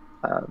 So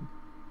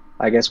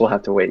I guess we'll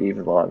have to wait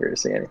even longer to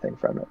see anything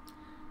from it.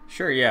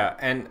 Sure, yeah.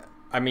 And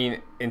I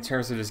mean, in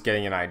terms of just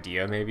getting an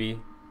idea maybe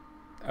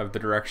of the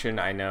direction,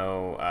 I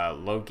know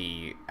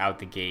Loki out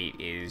the gate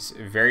is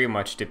very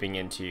much dipping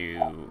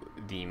into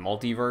the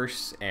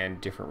multiverse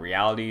and different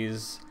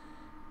realities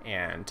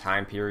and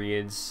time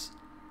periods.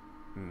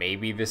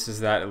 Maybe this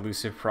is that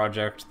elusive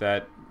project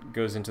that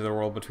goes into the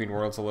world between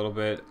worlds a little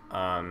bit.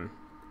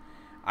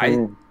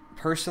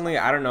 Personally,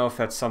 I don't know if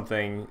that's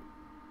something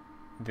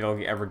they'll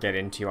ever get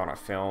into on a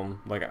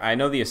film. Like, I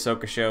know the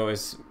Ahsoka show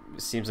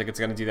seems like it's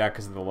going to do that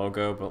because of the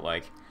logo, but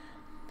like,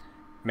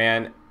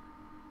 man,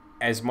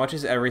 as much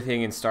as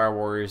everything in Star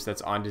Wars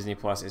that's on Disney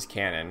Plus is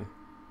canon,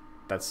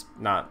 that's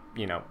not,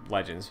 you know,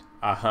 Legends.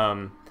 I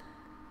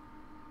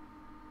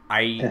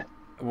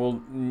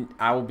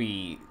will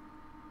be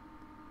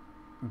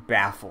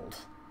baffled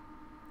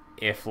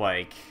if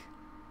like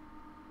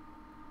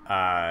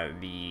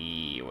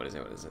the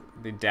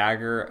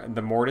dagger,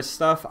 the Mortis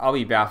stuff, I'll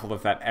be baffled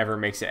if that ever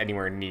makes it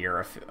anywhere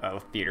near a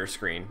theater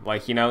screen.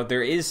 Like, you know,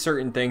 there is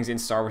certain things in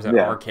Star Wars that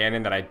are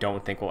canon that I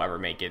don't think will ever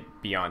make it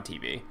beyond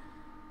TV.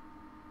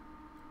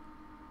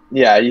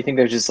 Yeah, you think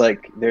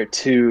they're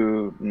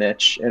too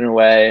niche in a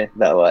way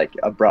that like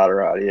a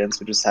broader audience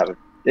would just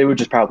it would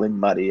just probably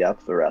muddy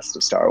up the rest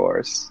of Star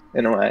Wars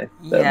in a way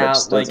that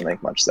just doesn't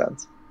make much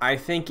sense. I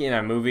think in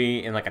a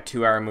movie, in like a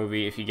 2-hour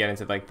movie, if you get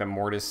into like the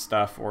Mortis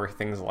stuff or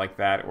things like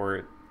that,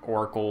 or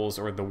oracles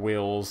or the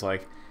wills,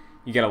 like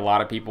you get a lot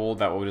of people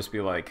that will just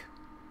be like,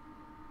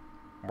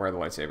 where are the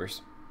lightsabers?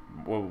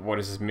 What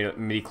is this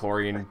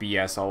midi-chlorian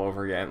BS all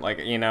over again? Like,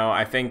 you know,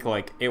 I think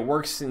like it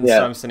works in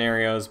some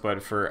scenarios,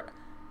 but for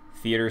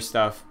theater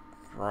stuff,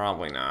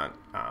 probably not.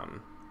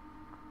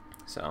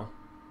 So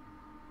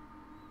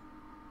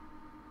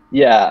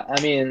yeah, I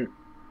mean,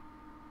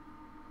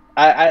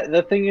 I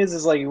the thing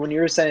is like when you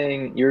were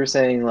saying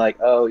like,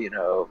 oh, you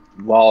know,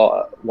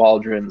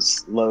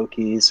 Waldron's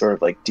Loki sort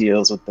of like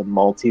deals with the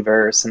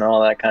multiverse and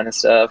all that kind of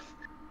stuff.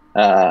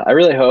 I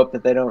really hope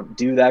that they don't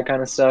do that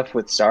kind of stuff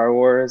with Star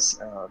Wars.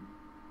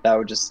 That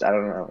would just, I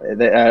don't know.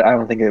 I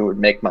don't think it would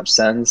make much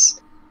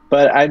sense.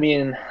 But I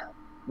mean,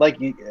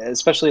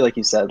 especially like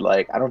you said,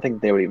 like I don't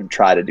think they would even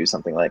try to do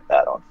something like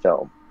that on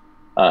film.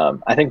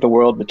 I think the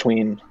world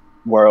between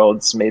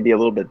worlds may be a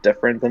little bit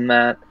different than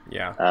that.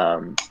 Yeah.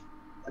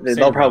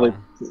 They'll probably,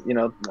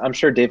 I'm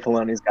sure Dave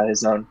Filoni's got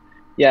his own.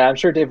 Yeah, I'm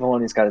sure Dave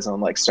Filoni's got his own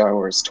like Star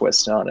Wars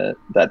twist on it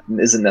that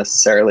isn't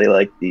necessarily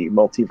like the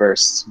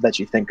multiverse that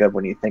you think of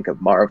when you think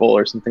of Marvel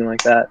or something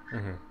like that.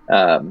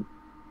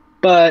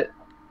 But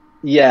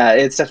yeah,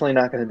 it's definitely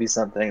not going to be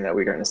something that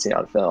we're going to see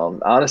on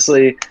film.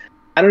 Honestly,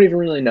 I don't even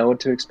really know what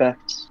to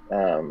expect.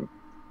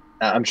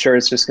 I'm sure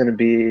it's just going to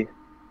be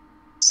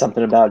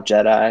something about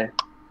Jedi.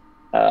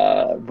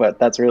 But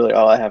that's really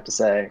all I have to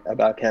say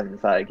about Kevin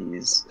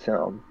Feige's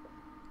film.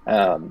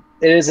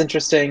 It is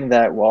interesting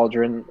that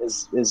Waldron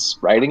is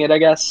writing it, I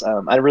guess.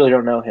 I really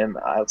don't know him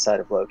outside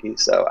of Loki,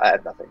 so I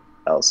have nothing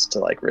else to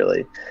like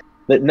really,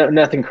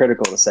 nothing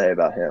critical to say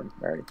about him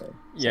or anything.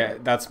 So. Yeah,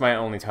 that's my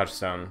only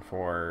touchstone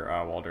for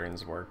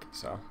Waldron's work.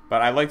 So,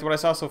 but I liked what I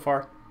saw so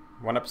far.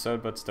 One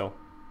episode, but still.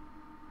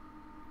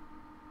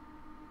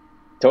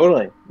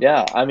 Totally.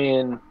 Yeah. I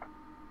mean,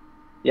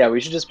 yeah,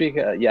 we should just be.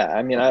 Yeah.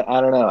 I mean,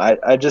 I don't know. I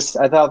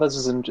thought this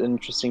was an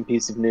interesting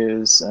piece of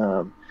news.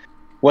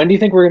 When do you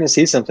think we're going to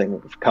see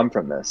something come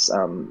from this?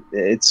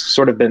 It's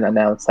sort of been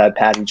announced that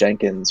Patty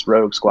Jenkins'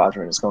 Rogue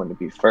Squadron is going to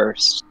be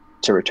first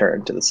to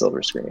return to the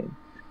silver screen.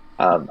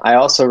 I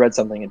also read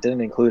something, it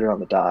didn't include it on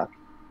the doc,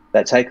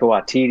 that Taika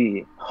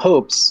Waititi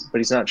hopes, but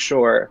he's not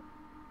sure,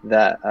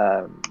 that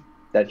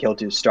he'll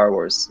do Star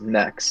Wars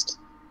next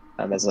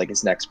as like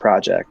his next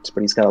project.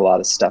 But he's got a lot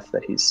of stuff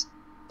that he's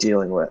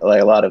dealing with,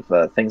 like a lot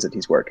of things that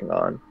he's working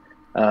on.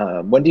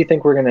 When do you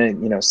think we're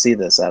gonna, see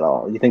this at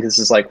all? You think this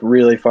is like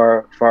really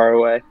far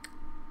away?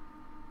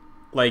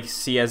 Like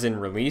see as in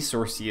release,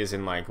 or see as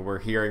in like we're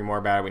hearing more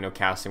about it, we know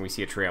casting, we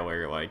see a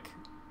trailer, like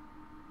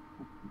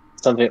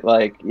something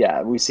like,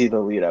 yeah, we see the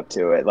lead up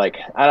to it. Like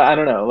I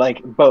don't know,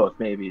 like both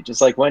maybe. Just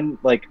like when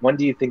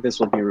do you think this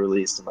will be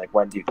released, and like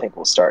when do you think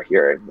we'll start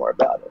hearing more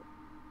about it?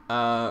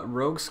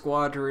 Rogue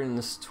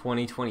Squadron's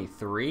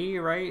 2023,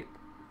 right?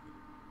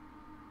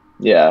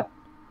 Yeah.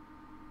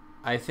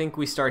 I think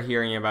we start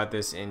hearing about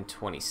this in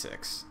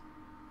 26.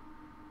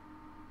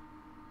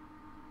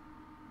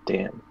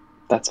 Damn,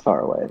 that's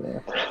far away,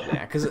 man.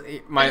 Yeah, because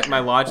my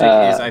logic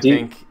is I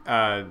think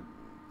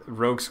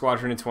Rogue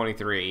Squadron in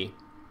 23,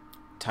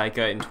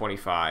 Taika in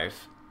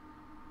 25,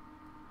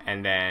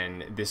 and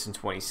then this in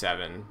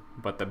 27,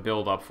 but the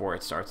build up for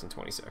it starts in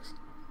 26.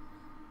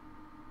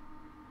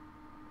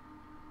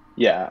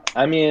 Yeah,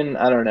 I mean,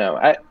 I don't know.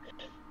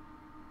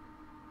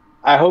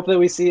 I hope that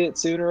we see it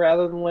sooner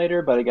rather than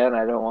later, but again,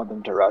 I don't want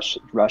them to rush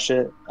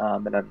it.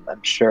 And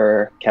I'm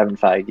sure Kevin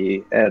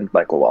Feige and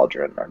Michael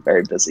Waldron are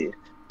very busy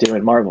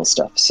doing Marvel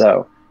stuff.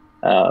 So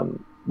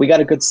we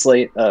got a good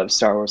slate of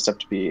Star Wars stuff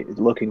to be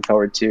looking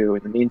forward to.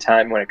 In the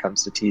meantime, when it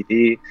comes to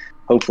TV,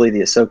 hopefully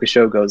the Ahsoka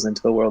show goes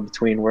into the world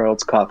between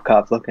worlds. Cough,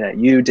 cough, looking at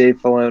you,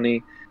 Dave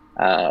Filoni.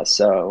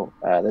 So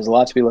there's a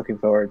lot to be looking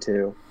forward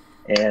to.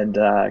 And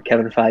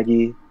Kevin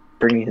Feige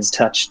bringing his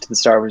touch to the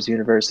Star Wars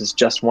universe is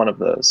just one of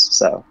those.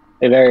 So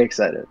very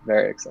excited,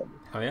 very excited.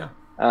 Oh yeah.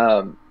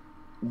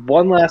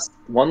 One last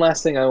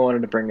thing I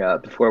wanted to bring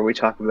up before we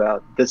talk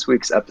about this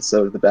week's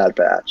episode of The Bad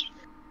Batch.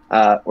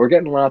 We're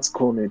getting lots of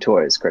cool new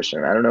toys,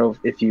 Christian. I don't know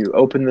if you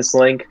open this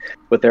link,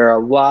 but there are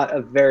a lot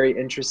of very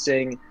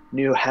interesting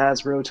new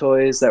Hasbro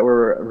toys that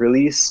were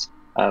released,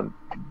 in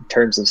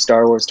terms of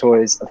Star Wars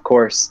toys, of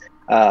course.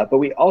 But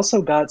we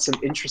also got some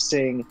an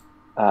interesting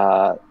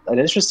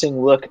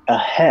look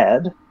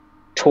ahead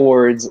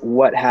towards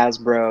what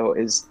Hasbro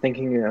is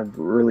thinking of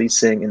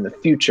releasing in the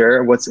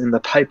future, what's in the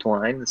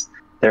pipeline,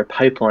 their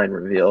pipeline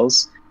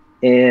reveals.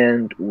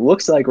 And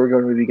looks like we're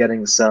going to be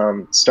getting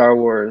some Star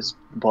Wars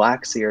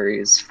Black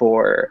Series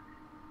for,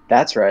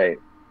 that's right,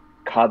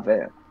 Cobb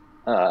Vanth.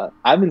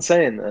 I've been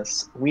saying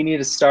this. We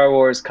need a Star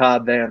Wars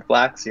Cobb Vanth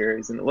Black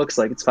Series, and it looks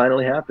like it's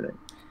finally happening.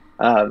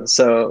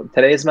 So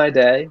today's my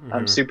day. Mm-hmm.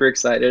 I'm super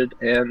excited,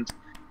 and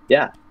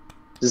yeah,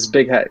 this is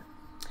big hype.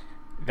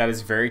 That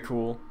is very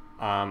cool.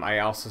 I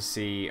also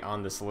see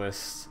on this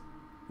list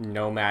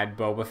Nomad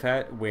Boba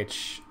Fett,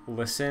 which,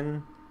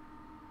 listen,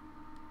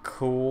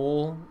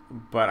 cool,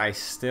 but I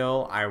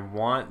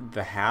want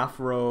the half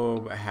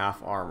robe,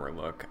 half armor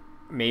look.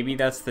 Maybe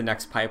that's the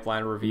next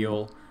pipeline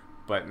reveal,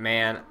 but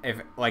man,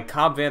 if like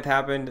Cobb Vanth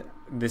happened,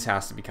 this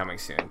has to be coming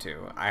soon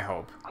too. I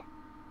hope.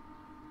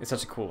 It's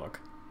such a cool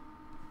look.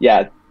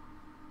 Yeah.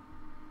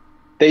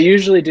 They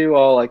usually do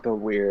all like the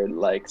weird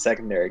like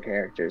secondary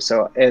characters,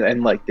 so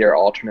and like their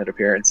alternate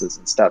appearances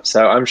and stuff.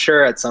 So I'm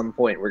sure at some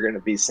point we're going to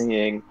be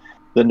seeing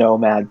the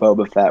Nomad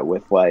Boba Fett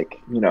with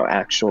like,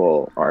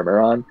 actual armor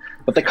on.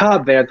 But the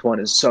Cobb Vanth one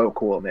is so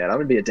cool, man. I'm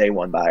gonna be a day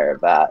one buyer of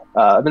that.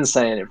 I've been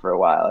saying it for a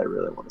while. I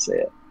really want to see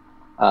it.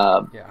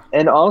 Yeah.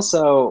 And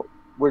also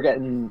we're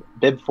getting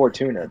Bib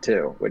Fortuna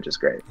too, which is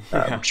great.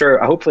 Yeah. I'm sure.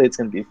 Hopefully it's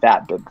gonna be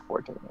fat Bib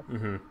Fortuna.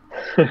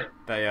 Mm-hmm.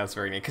 That's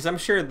very neat, because I'm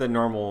sure the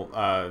normal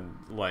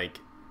like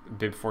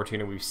Bib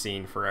Fortuna we've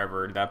seen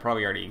forever. That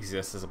probably already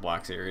exists as a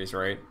Black Series,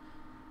 right?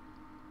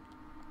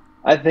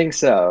 I think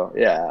so.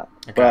 Yeah,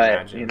 I can't but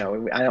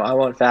imagine. I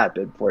want Fat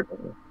Bib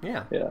Fortuna.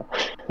 Yeah, Yeah.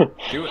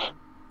 do it.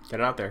 Get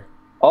it out there.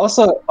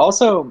 Also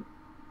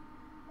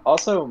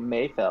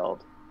Mayfeld.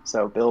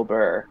 So Bill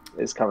Burr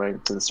is coming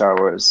to the Star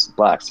Wars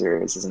Black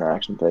Series as an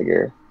action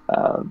figure.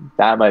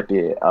 That might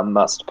be a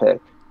must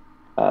pick.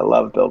 I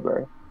love Bill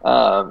Burr.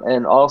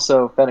 And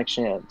also Fennec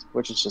Shand,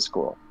 which is just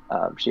cool.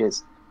 She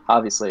is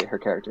obviously her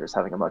character is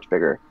having a much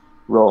bigger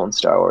role in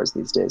Star Wars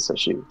these days, so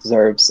she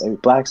deserves a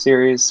Black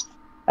Series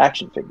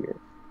action figure.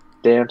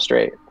 Damn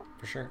straight.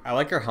 For sure. I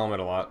like her helmet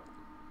a lot.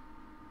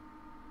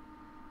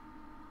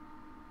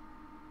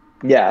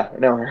 Yeah,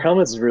 no, her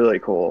helmet's really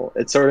cool.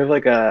 It's sort of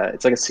like a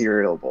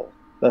cereal bowl.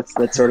 That's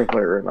sort of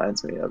what it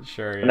reminds me of.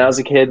 Sure, When I yeah. was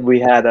a kid, we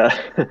had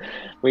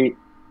we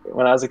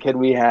when I was a kid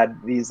we had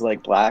these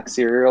like black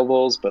cereal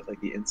bowls, but like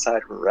the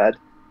inside were red,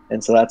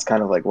 and so that's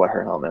kind of like what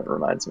her helmet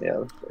reminds me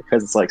of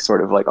because it's like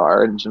sort of like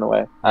orange in a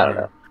way. I don't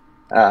Mhm.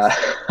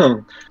 know.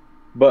 Nice.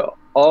 But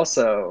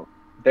also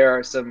there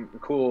are some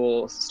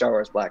cool Star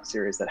Wars Black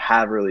Series that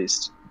have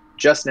released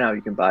just now.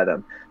 You can buy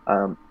them.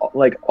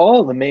 Like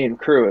all the main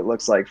crew, it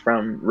looks like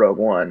from Rogue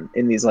One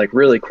in these like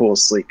really cool,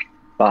 sleek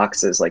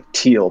boxes, like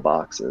teal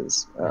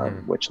boxes,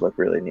 Mhm. which look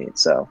really neat.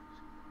 So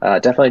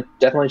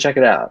definitely check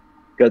it out.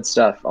 Good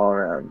stuff all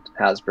around.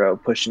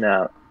 Hasbro pushing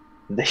out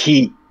the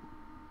heat.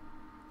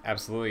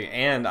 Absolutely.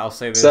 And I'll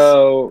say this: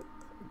 So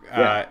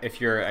yeah,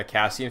 if you're a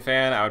Cassian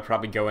fan, I would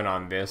probably go in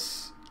on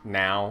this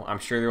now. I'm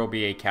sure there will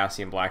be a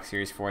Cassian Black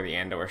Series for the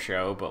Andor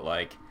show, but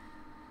like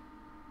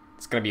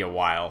it's gonna be a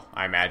while,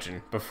 I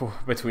imagine, before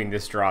between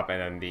this drop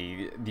and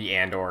then the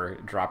Andor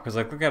drop. Because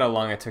like look at how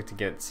long it took to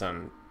get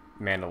some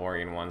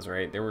Mandalorian ones,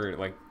 right? There were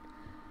like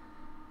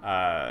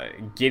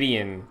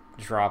Gideon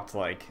dropped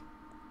like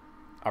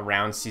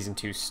around season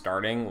 2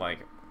 starting,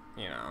 like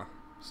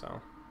so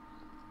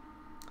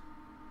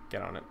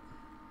get on it.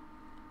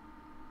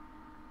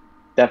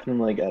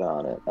 definitely get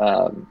on it.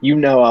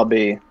 I'll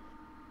be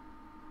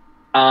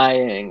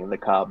eyeing the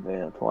Cobb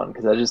Vanth one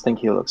because I just think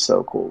he looks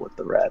so cool with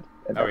the red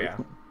and Oh yeah.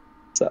 everything.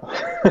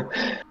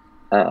 So,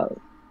 uh,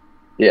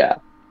 yeah.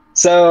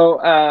 So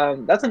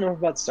that's enough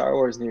about Star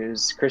Wars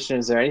news. Christian,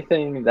 is there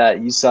anything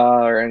that you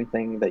saw or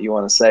anything that you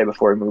want to say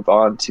before we move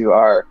on to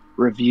our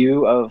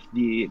review of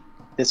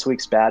this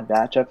week's Bad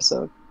Batch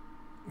episode?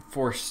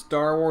 For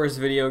Star Wars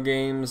video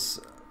games,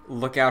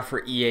 look out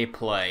for EA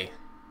Play.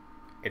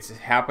 It's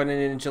happening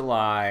in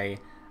July.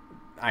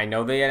 I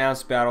know they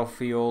announced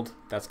Battlefield.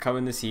 That's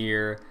coming this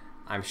year.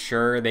 I'm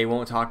sure they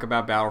won't talk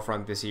about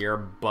Battlefront this year,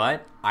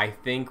 but I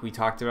think we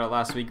talked about it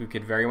last week. We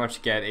could very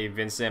much get a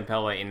Vince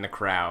Zampella in the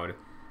crowd.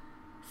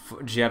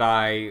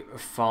 Jedi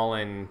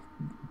Fallen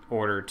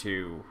Order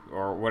 2,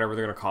 or whatever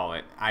they're going to call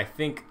it. I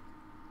think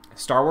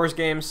Star Wars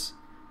games,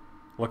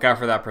 look out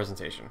for that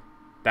presentation.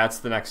 That's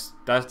the next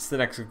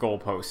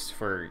goalpost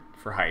for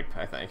hype,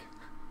 I think.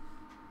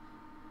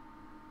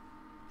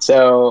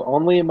 So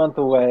only a month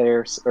away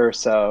or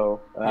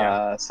so.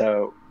 Yeah.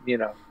 So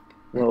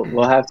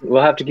we'll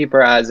have to keep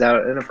our eyes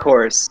out, and of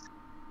course,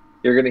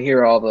 you're gonna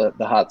hear all the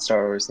hot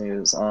Star Wars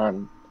news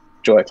on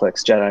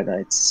Joyclicks Jedi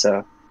Nights.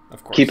 So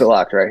Of course. keep it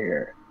locked right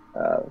here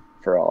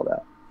for all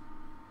that.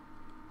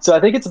 So I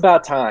think it's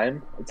about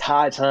time. It's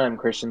high time,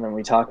 Christian, that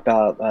we talk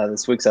about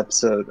this week's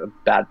episode of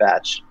Bad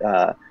Batch.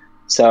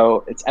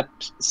 So it's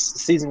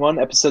season 1,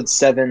 episode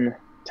 7.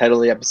 Title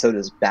of the episode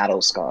is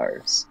Battle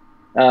Scars.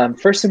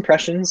 First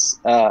impressions,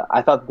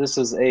 I thought this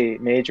was a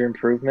major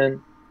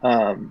improvement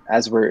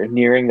as we're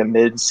nearing the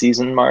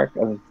mid-season mark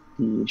of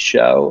the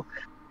show.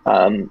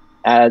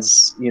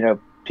 As you know,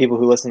 people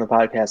who listen to the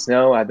podcast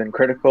know, I've been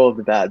critical of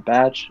the Bad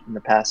Batch in the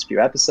past few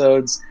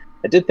episodes.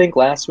 I did think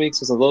last week's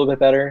was a little bit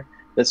better.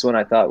 This one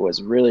I thought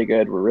was really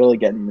good. We're really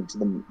getting into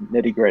the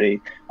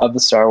nitty-gritty of the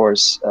Star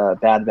Wars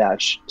Bad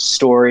Batch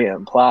story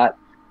and plot.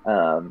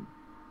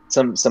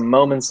 Some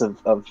moments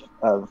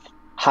of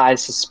high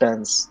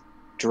suspense,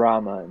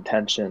 drama, and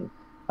tension.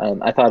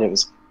 I thought it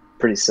was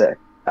pretty sick,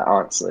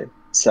 honestly.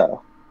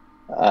 So,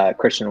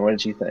 Christian, what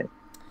did you think?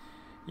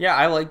 Yeah,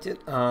 I liked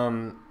it.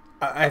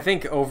 I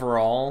think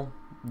overall,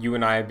 you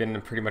and I have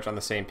been pretty much on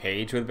the same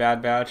page with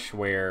Bad Batch,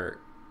 where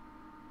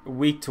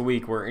week to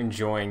week we're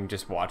enjoying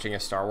just watching a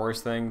Star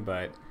Wars thing,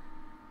 but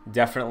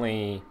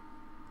definitely,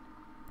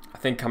 I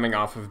think coming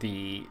off of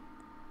the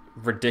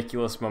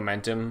ridiculous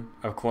momentum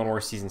of Clone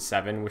Wars Season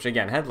 7, which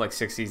again had like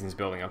 6 seasons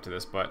building up to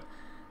this, but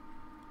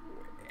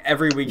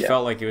every week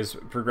felt like it was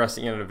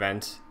progressing in an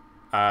event,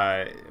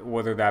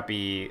 whether that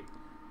be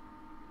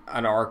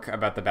an arc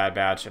about the Bad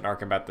Batch, an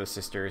arc about the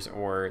sisters,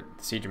 or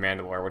the Siege of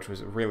Mandalore, which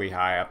was really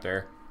high up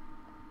there.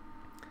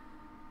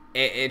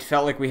 It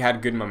felt like we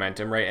had good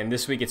momentum, right? And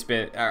this week it's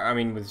been,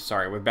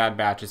 with Bad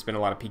Batch, it's been a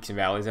lot of peaks and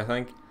valleys, I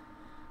think.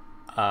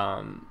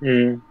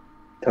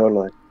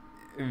 Totally.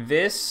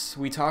 This,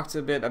 we talked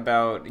a bit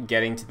about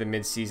getting to the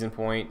mid-season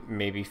point,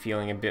 maybe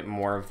feeling a bit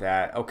more of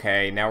that,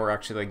 okay, now we're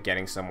actually like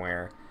getting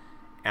somewhere.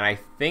 And I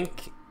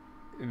think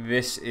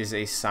this is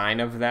a sign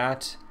of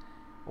that,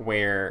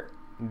 where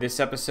this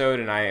episode,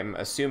 and I am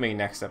assuming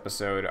next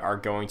episode, are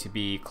going to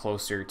be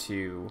closer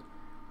to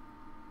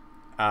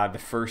the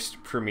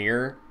first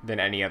premiere than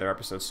any other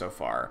episode so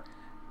far.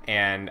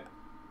 And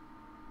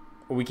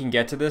we can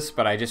get to this,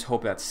 but I just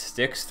hope that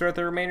sticks throughout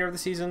the remainder of the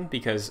season,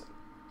 because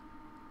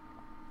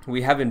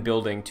we have been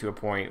building to a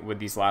point with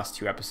these last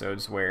 2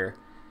 episodes where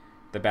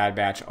the Bad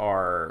Batch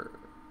are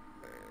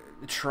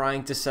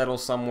trying to settle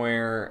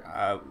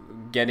somewhere,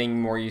 getting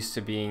more used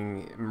to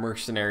being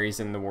mercenaries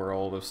in the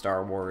world of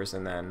Star Wars,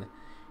 and then,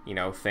 you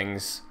know,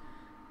 things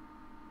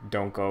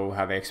don't go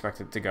how they expect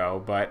it to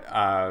go. But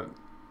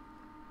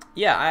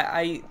yeah,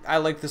 I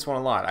like this one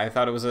a lot. I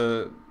thought it was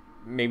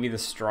maybe the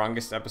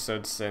strongest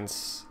episode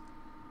since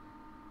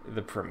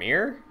the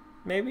premiere,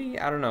 maybe?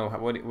 I don't know.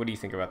 What do you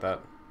think about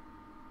that?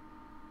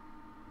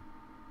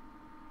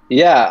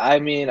 Yeah, I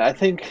mean, I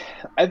think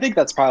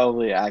that's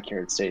probably an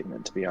accurate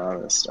statement, to be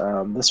honest.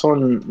 This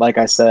one, like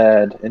I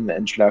said in the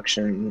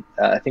introduction,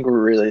 I think we're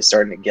really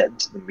starting to get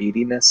into the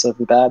meatiness of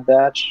the Bad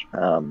Batch.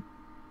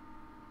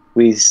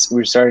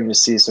 We're starting to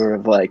see sort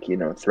of like, you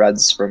know,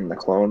 threads from the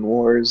Clone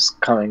Wars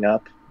coming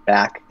up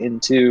back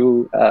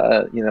into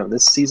you know,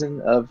 this season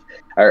of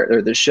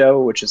or this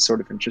show, which is sort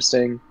of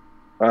interesting.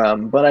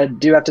 But I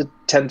do have to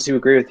tend to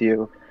agree with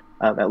you,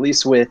 at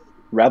least with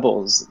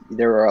Rebels.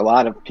 There are a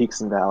lot of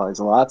peaks and valleys,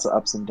 lots of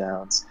ups and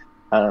downs,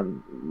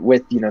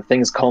 with, you know,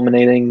 things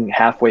culminating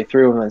halfway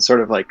through and then sort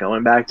of like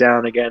going back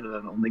down again and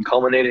then only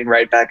culminating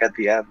right back at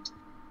the end.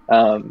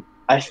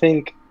 I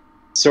think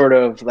sort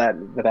of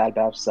that the Bad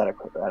Batch is at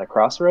a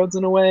crossroads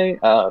in a way.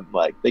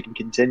 Like they can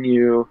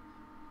continue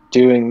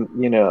doing,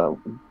 you know,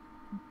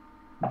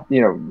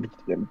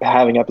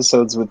 having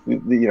episodes with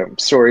you know,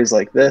 stories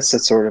like this that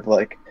sort of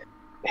like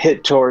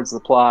hit towards the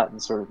plot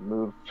and sort of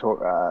move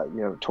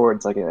you know,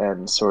 towards like an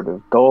end sort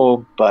of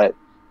goal, but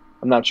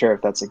I'm not sure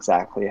if that's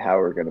exactly how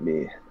we're going to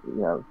be,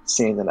 you know,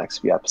 seeing the next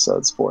few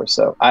episodes for.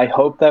 So I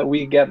hope that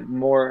we get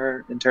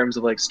more in terms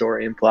of like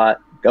story and plot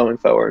going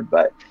forward,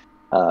 but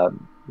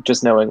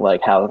just knowing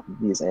like how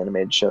these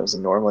animated shows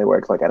normally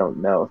work, like I don't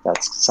know if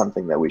that's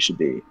something that we should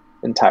be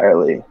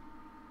entirely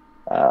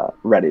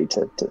ready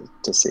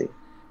to see.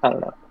 I don't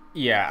know.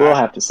 Yeah, we'll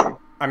have to see.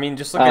 I mean,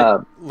 just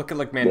look at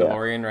like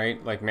Mandalorian,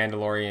 right? Like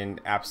Mandalorian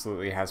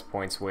absolutely has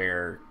points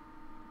where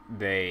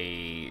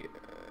they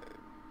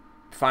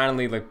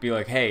finally like be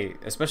like, hey,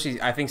 especially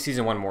I think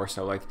season 1 more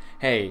so, like,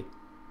 hey,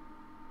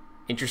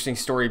 interesting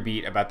story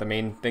beat about the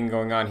main thing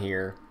going on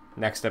here.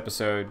 Next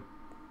episode,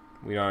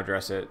 we don't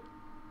address it,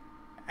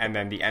 and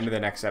then the end of the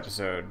next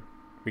episode,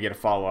 we get a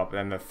follow up, and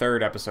then the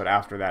third episode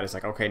after that is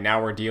like, okay, now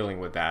we're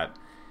dealing with that.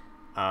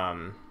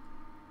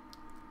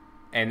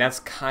 And that's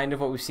kind of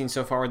what we've seen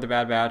so far with the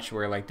Bad Batch,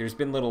 where like there's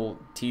been little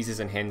teases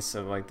and hints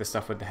of like the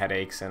stuff with the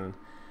headaches and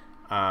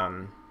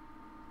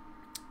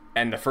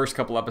the first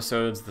couple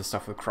episodes, the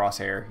stuff with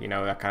Crosshair, you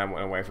know, that kind of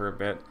went away for a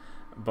bit.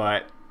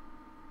 But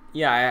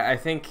yeah, I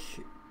think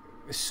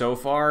so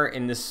far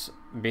in this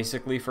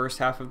basically first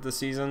half of the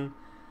season,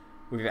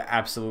 we've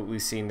absolutely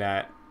seen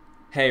that,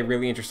 hey,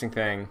 really interesting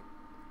thing,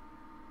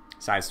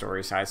 side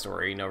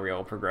story, no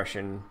real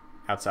progression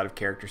outside of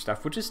character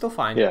stuff, which is still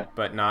fine, yeah,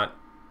 but not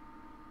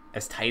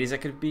as tight as it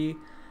could be.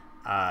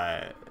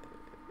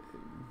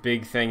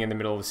 Big thing in the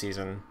middle of the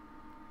season.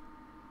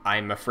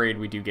 I'm afraid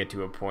we do get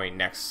to a point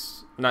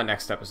not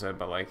next episode,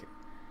 but like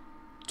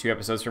 2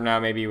 episodes from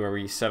now maybe, where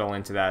we settle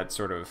into that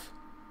sort of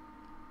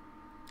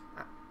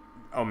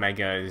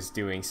Omega is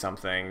doing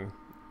something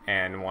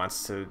and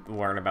wants to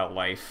learn about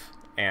life,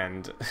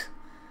 and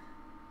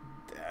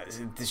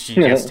she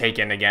gets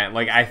taken again.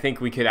 Like, I think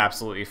we could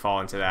absolutely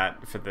fall into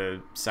that for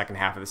the second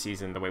half of the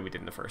season the way we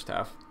did in the first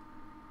half.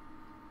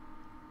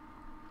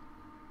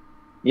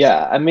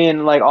 Yeah, I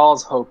mean, like,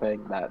 all's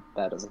hoping that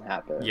doesn't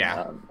happen.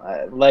 Yeah.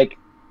 Like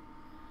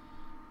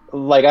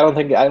I don't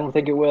think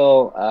it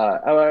will.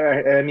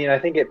 I mean, I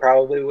think it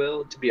probably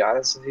will, to be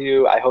honest with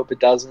you. I hope it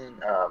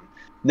doesn't.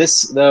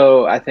 This,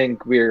 though, I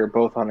think we're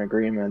both on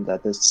agreement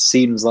that this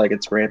seems like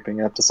it's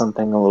ramping up to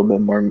something a little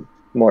bit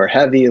more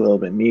heavy, a little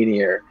bit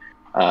meatier.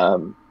 I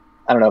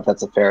don't know if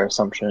that's a fair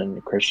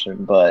assumption,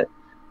 Christian, but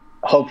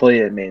hopefully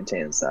it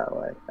maintains that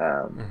way.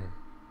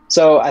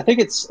 So I think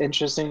it's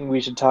interesting.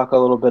 We should talk a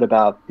little bit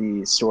about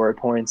the story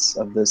points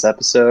of this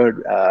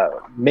episode.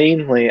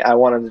 Mainly, I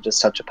wanted to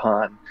just touch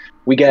upon,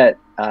 we get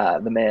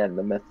the man,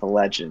 the myth, the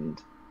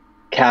legend,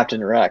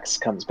 Captain Rex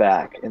comes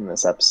back in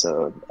this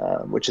episode,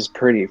 which is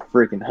pretty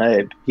freaking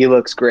hype. He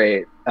looks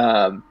great.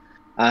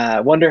 I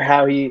wonder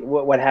how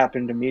what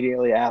happened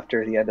immediately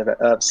after the end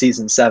of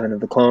season 7 of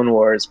the Clone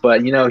Wars.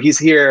 But, you know, he's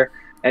here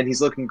and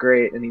he's looking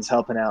great and he's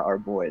helping out our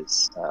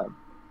boys.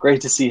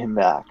 Great to see him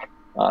back,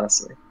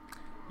 honestly.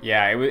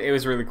 Yeah, it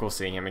was really cool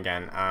seeing him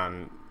again.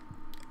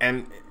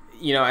 And,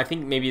 you know, I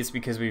think maybe it's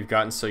because we've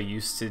gotten so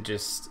used to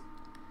just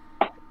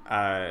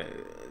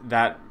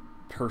that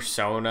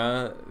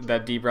persona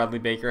that D. Bradley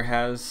Baker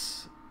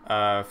has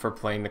for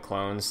playing the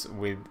clones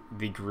with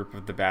the group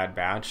of the Bad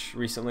Batch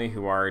recently,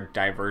 who are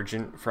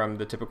divergent from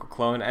the typical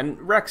clone.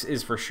 And Rex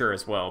is for sure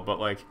as well, but,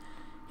 like,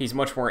 he's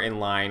much more in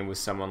line with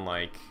someone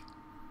like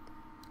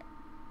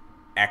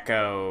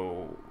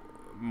Echo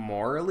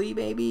morally,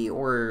 maybe,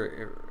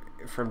 or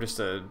from just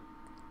a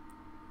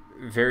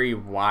very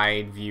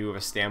wide view of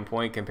a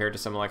standpoint compared to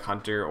someone like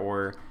Hunter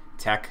or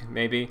Tech,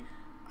 maybe.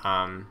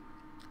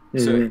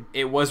 So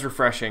it was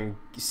refreshing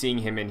seeing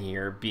him in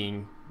here,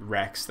 being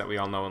Rex that we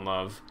all know and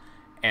love,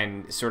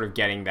 and sort of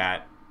getting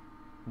that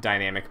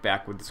dynamic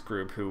back with this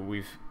group who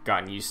we've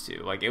gotten used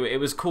to. Like, it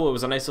was cool. It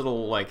was a nice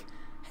little, like,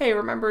 hey,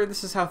 remember,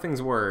 this is how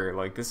things were.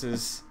 Like, this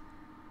is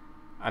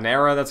an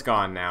era that's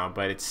gone now,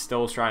 but it's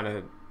still trying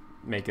to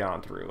make it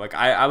on through. Like,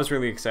 I was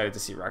really excited to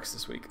see Rex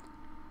this week.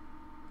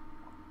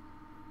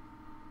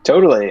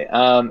 Totally.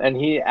 And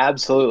he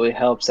absolutely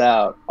helps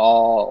out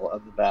all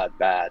of the Bad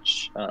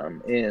Batch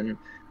in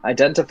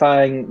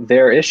identifying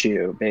their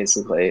issue,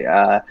 basically.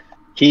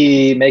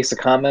 He makes a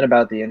comment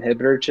about the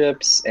inhibitor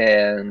chips,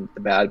 and the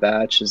Bad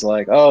Batch is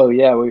like, oh,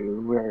 yeah,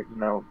 we're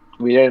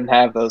we didn't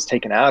have those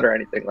taken out or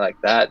anything like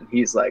that. And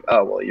he's like,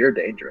 oh, well, you're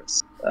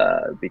dangerous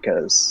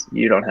because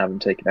you don't have them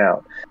taken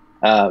out.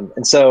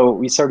 And so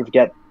we sort of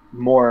get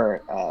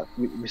more,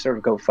 we sort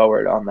of go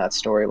forward on that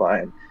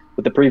storyline.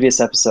 With the previous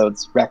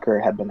episodes, Wrecker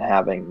had been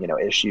having,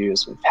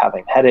 issues with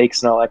having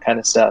headaches and all that kind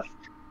of stuff.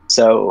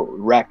 So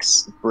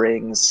Rex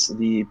brings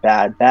the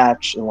Bad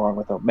Batch along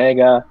with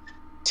Omega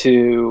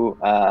to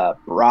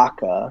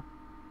Baraka,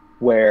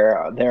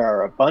 where there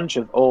are a bunch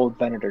of old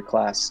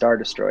Venator-class Star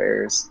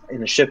Destroyers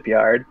in a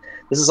shipyard.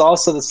 This is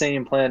also the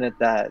same planet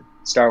that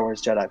Star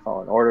Wars Jedi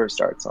Fallen Order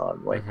starts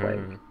on, wink,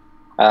 wink.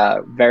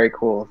 Very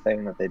cool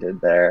thing that they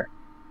did there.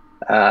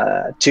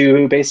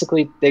 To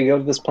basically, they go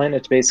to this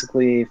planet to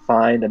basically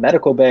find a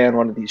medical bay on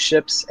one of these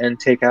ships and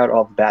take out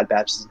all the Bad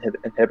Batch's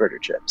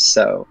inhibitor chips.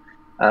 So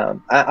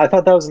I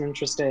thought that was an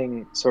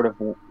interesting sort of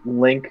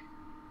link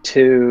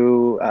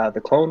to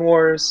the Clone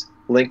Wars,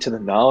 link to the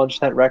knowledge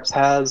that Rex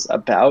has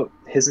about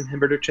his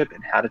inhibitor chip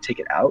and how to take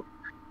it out,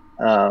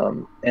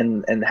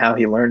 and how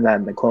he learned that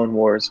in the Clone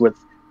Wars with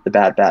the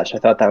Bad Batch. I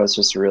thought that was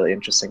just a really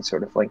interesting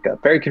sort of link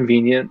up. Very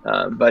convenient,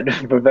 but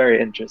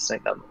very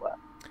interesting nonetheless.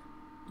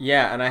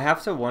 Yeah, and I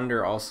have to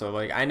wonder also,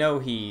 like, I know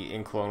he,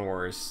 in Clone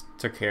Wars,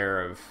 took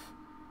care of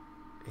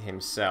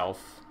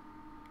himself,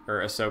 or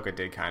Ahsoka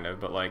did kind of,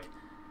 but, like,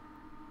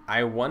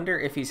 I wonder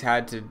if he's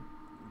had to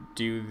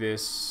do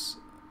this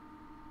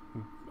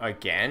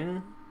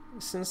again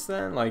since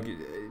then. Like,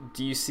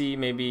 do you see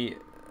maybe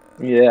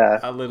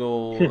a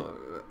little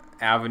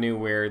avenue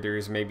where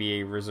there's maybe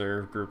a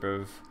reserve group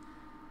of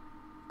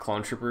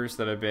clone troopers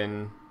that have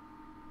been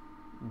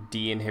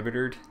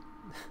de-inhibitored?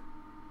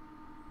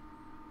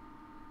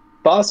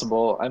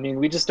 Possible. I mean,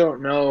 we just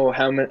don't know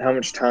how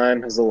much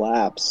time has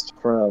elapsed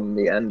from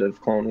the end of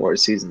Clone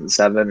Wars Season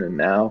 7 and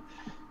now.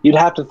 You'd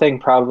have to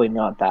think probably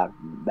not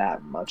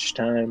that much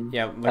time.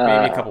 Yeah, like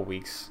maybe a couple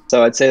weeks.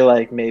 So I'd say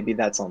like maybe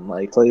that's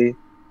unlikely.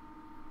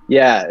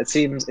 Yeah, it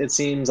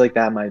seems like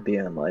that might be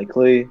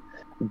unlikely.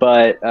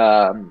 But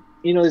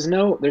there's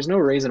no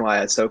reason why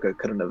Ahsoka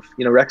couldn't have.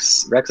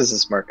 Rex is a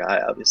smart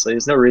guy, obviously.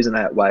 There's no reason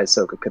why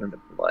Ahsoka couldn't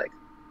have been like,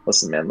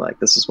 listen, man, like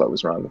this is what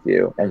was wrong with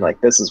you, and like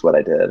this is what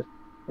I did.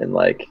 And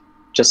like,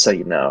 just so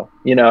you know,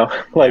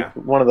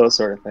 one of those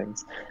sort of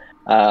things.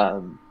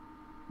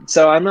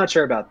 So I'm not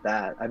sure about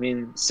that. I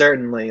mean,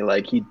 certainly,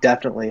 like, he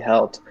definitely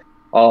helped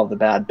all of the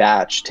Bad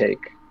Batch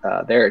take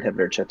their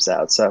inhibitor chips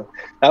out. So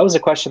that was a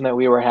question that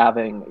we were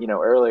having,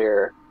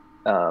 earlier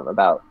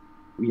about,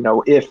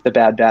 if the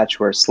Bad Batch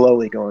were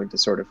slowly going to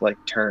sort of like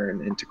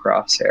turn into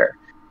Crosshair,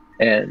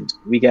 and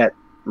we get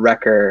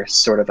Wrecker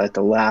sort of at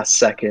the last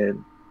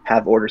second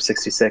have Order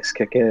 66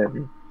 kick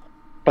in.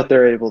 But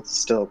they're able to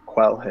still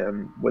quell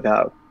him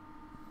without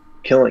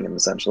killing him,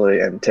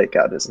 essentially, and take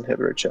out his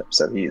inhibitor chip,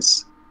 so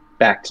he's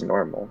back to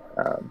normal.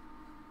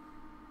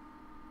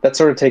 That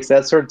sort of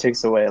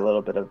takes away a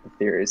little bit of the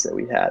theories that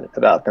we had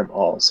about them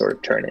all sort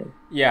of turning.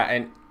 Yeah,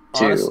 and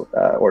to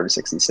Order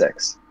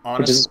 66,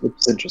 which is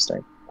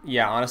interesting.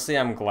 Yeah, honestly,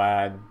 I'm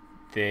glad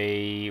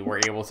they were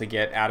able to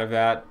get out of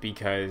that,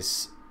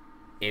 because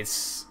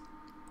it's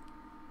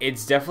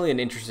definitely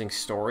an interesting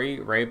story,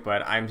 right?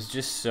 But I'm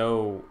just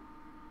so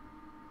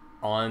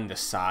on the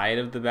side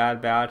of the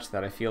Bad Batch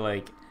that I feel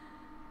like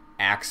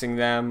axing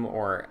them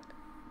or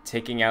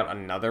taking out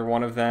another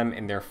one of them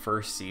in their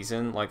first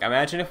season. Like,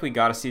 imagine if we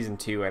got a season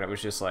 2 and it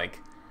was just like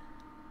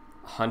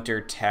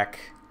Hunter, Tech,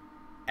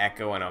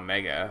 Echo, and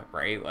Omega,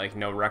 right? Like,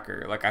 no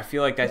Wrecker. Like, I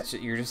feel like that's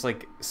you're just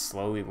like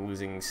slowly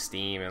losing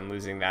steam and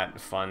losing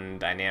that fun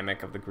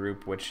dynamic of the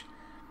group, which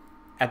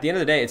at the end of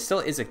the day, it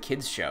still is a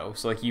kids show.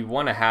 So like, you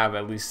want to have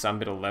at least some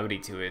bit of levity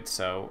to it.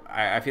 So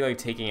I feel like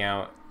taking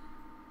out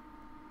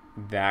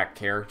that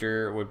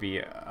character would be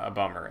a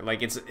bummer.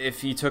 Like, it's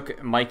if you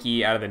took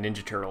Mikey out of the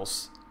Ninja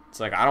Turtles, it's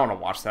like, I don't want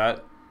to watch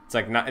that. It's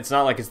like it's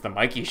not like it's the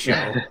Mikey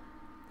show.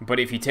 But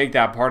if you take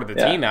that part of the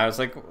team out, it's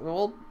like,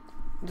 well,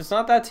 it's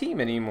not that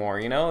team anymore,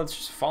 it's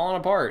just falling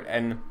apart.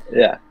 And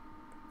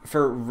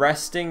for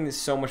resting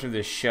so much of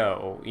this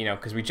show,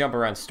 because we jump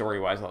around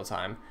story-wise all the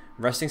time,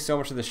 resting so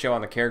much of the show on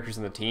the characters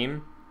and the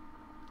team,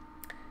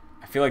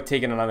 I feel like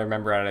taking another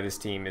member out of this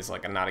team is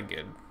like not a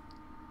good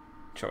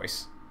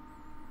choice.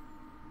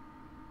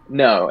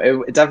 No,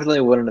 it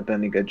definitely wouldn't have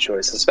been a good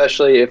choice,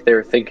 especially if they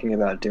were thinking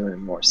about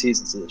doing more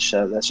seasons of the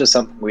show. That's just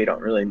something we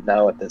don't really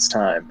know at this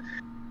time.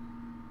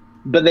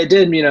 But they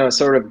did,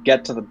 sort of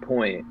get to the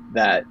point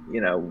that,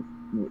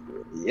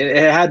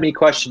 it had me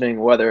questioning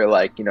whether,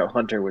 like,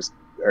 Hunter was,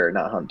 or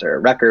not Hunter,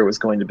 Wrecker was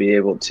going to be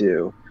able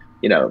to,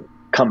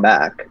 come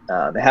back.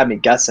 It had me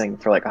guessing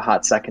for like a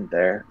hot second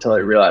there until I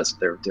realized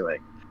what they were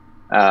doing.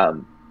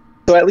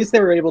 So at least they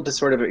were able to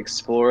sort of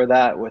explore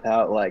that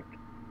without like,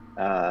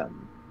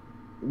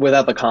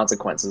 without the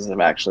consequences of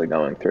actually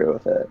going through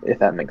with it, if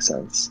that makes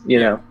sense,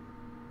 know?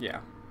 Yeah.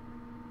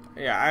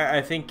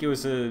 I think it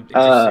was a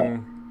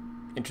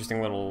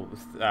interesting little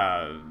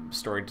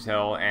story to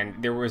tell,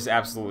 and there was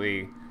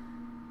absolutely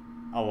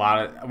a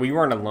lot of... We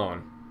weren't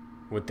alone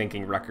with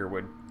thinking Wrecker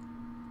would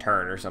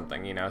turn or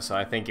something, so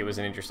I think it was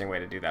an interesting way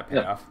to do that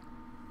payoff.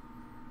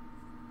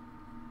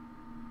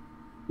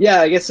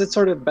 Yeah, I guess it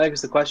sort of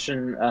begs the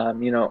question,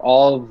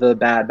 all of the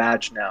Bad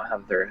Batch now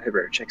have their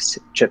inhibitor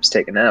chips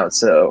taken out,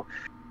 so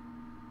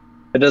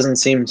it doesn't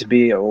seem to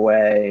be a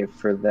way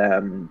for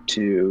them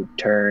to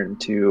turn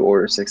to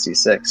Order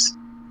 66.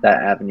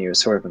 That avenue has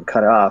sort of been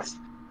cut off.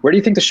 Where do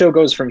you think the show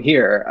goes from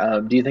here?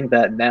 Do you think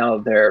that now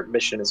their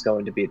mission is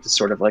going to be to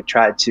sort of like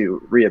try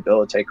to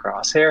rehabilitate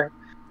Crosshair?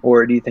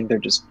 Or do you think they're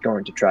just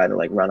going to try to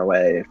like run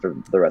away for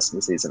the rest of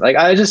the season? Like,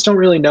 I just don't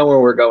really know where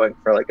we're going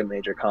for like a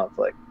major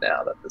conflict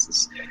now that this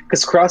is,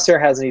 because Crosshair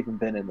hasn't even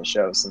been in the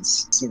show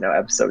since,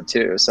 episode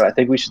 2. So I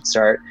think we should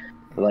start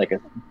like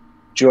a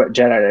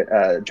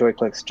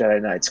Joyclicks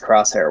Jedi Knights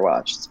Crosshair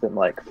watch. It's been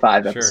like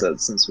 5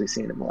 episodes since we've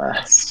seen him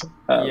last.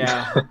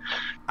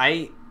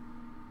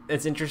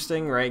 It's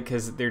interesting, right?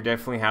 Because there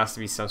definitely has to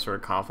be some sort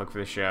of conflict for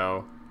the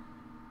show.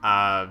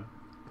 I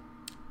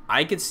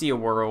could see a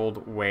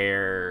world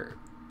where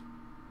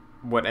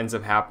what ends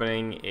up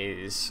happening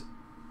is,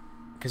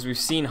 because we've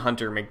seen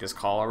Hunter make this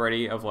call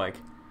already of like,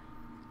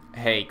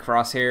 hey,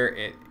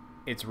 Crosshair,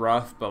 it's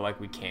rough, but like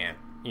we can't,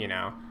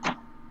 Yeah.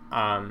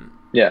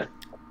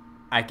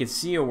 I could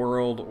see a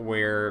world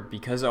where,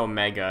 because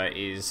Omega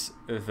is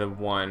the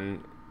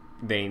one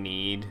they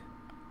need,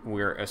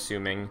 we're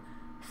assuming,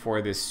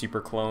 for this super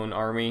clone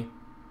army,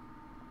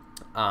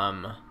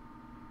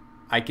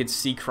 I could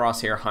see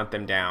Crosshair hunt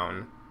them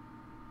down,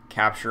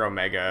 capture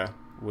Omega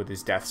with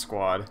his death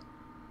squad,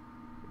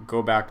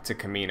 go back to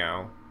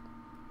Camino,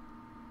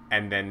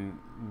 and then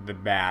the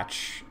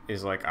batch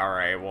is like,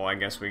 alright, well, I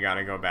guess we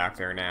gotta go back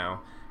there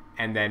now.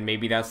 And then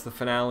maybe that's the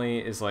finale,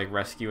 is like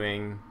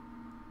rescuing...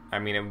 I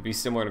mean, it would be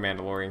similar to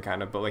Mandalorian,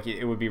 kind of, but like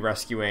it would be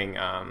rescuing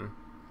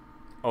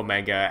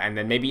Omega, and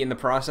then maybe in the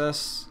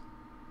process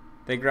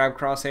they grab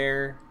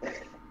Crosshair.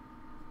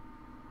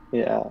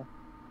 Yeah.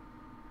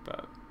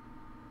 But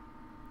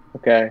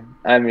okay.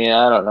 I mean,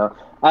 I don't know.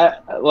 I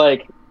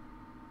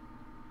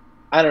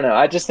don't know.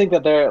 I just think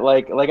that they're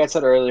like I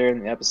said earlier in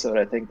the episode,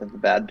 I think that the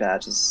Bad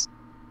Batch is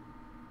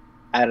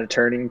at a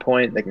turning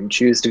point. They can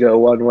choose to go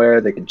one way,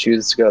 or they can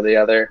choose to go the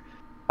other.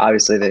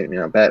 Obviously, they,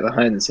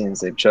 behind the scenes,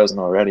 they've chosen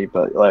already,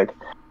 but like,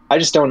 I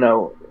just don't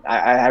know.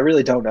 I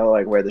really don't know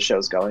like where the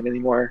show's going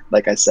anymore.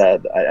 Like I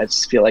said, I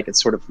just feel like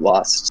it's sort of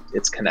lost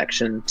its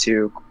connection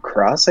to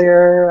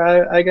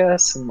Crosshair, I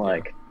guess, and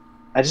like,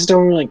 I just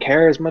don't really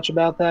care as much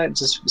about that,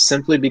 just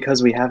simply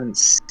because we haven't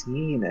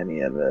seen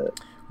any of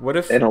it. What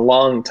if in a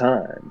long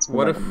time?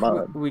 What if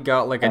we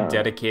got like a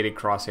dedicated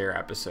Crosshair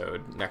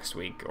episode next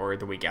week or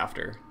the week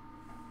after?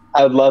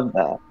 I would love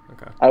that.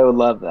 Okay. I would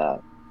love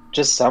that.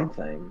 Just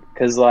something,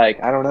 because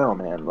like, I don't know,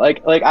 man.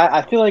 Like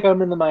I feel like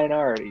I'm in the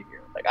minority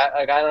here. Like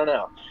I don't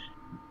know.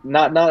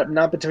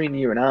 Not between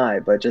you and I,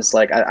 but just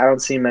like I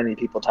don't see many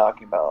people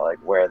talking about like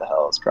where the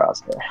hell is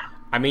Crosshair.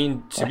 I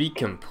mean, to be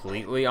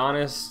completely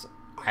honest,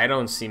 I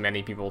don't see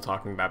many people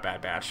talking about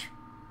Bad Batch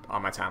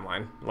on my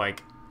timeline.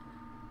 Like,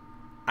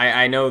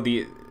 I know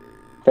the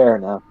fair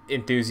enough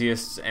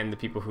enthusiasts and the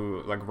people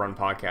who like run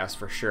podcasts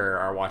for sure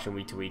are watching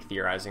week to week,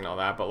 theorizing and all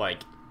that, but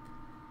like,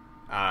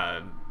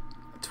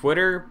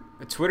 Twitter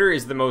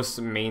is the most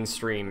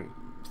mainstream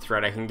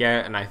thread I can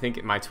get, and I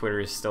think my Twitter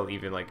is still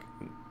even like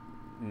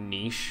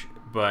niche,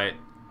 but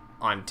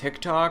on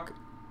TikTok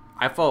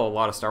I follow a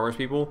lot of Star Wars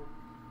people,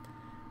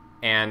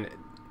 and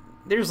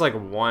there's like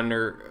one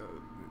or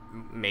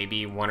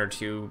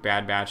two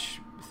Bad Batch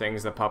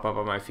things that pop up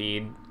on my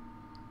feed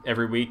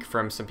every week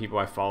from some people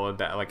I followed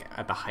that like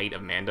at the height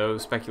of Mando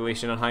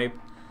speculation and hype,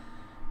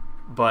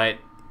 but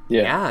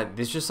yeah,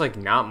 there's just like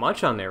not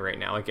much on there right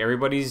now. Like,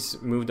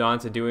 everybody's moved on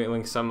to doing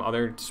like some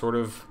other sort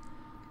of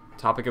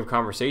topic of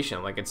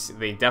conversation. Like,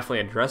 they definitely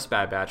address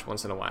Bad Batch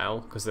once in a while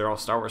because they're all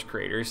Star Wars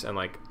creators, and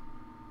like,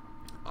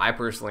 I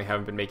personally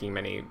haven't been making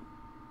many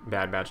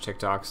Bad Batch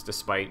TikToks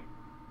despite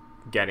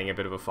getting a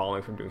bit of a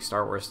following from doing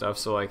Star Wars stuff.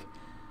 So like,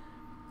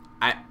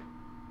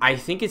 I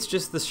think it's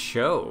just the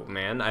show,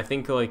 man. I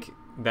think like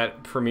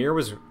that premiere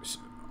was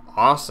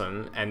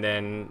awesome, and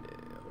then,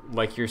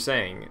 like you're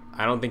saying,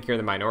 I don't think you're in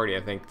the minority.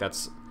 I think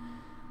that's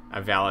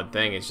a valid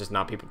thing. It's just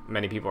not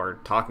many people are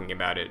talking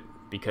about it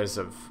because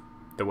of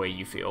the way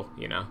you feel,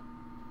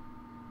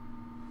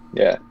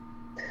 Yeah.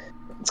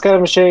 it's kind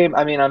of a shame.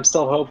 I mean, I'm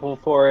still hopeful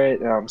for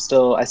it, and I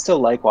still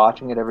like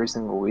watching it every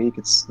single week.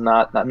 It's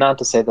not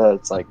to say that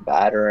it's like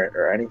bad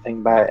or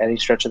anything by any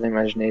stretch of the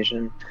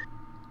imagination.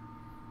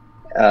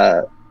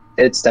 Uh,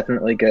 it's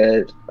definitely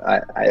good.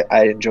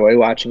 I enjoy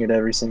watching it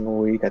every single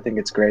week. I think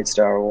it's great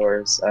Star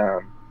Wars.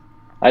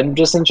 I'm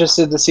just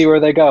interested to see where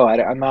they go.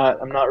 I'm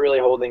not really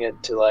holding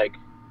it to like.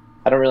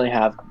 I don't really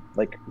have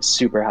like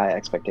super high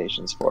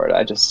expectations for it.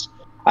 I just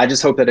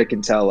hope that it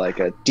can tell like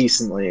a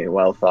decently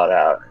well thought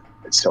out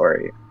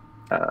story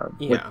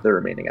with the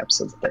remaining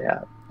episodes that they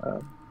have.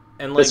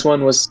 And this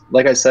one was,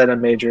 like I said, a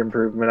major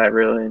improvement. I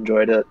really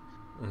enjoyed it.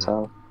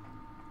 So,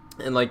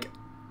 and like,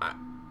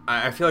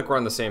 I feel like we're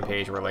on the same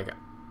page. Where like,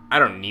 I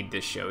don't need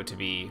this show to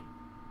be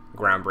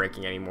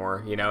groundbreaking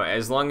anymore. You know,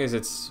 as long as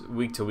it's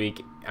week to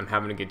week, I'm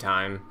having a good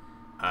time.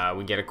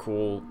 We get a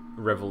cool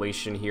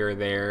revelation here or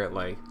there.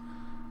 Like,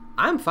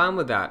 I'm fine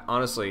with that.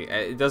 Honestly,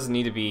 it doesn't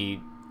need to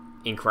be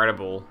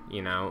incredible.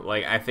 You know,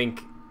 like I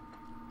think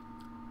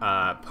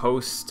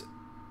post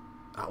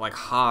like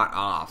hot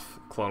off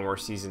Clone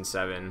Wars season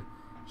 7,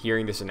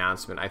 hearing this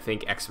announcement, I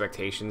think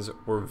expectations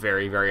were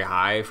very, very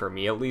high for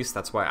me, at least.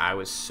 That's why I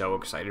was so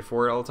excited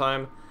for it all the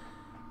time.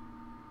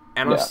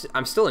 And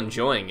I'm still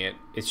enjoying it.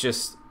 It's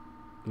just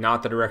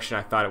not the direction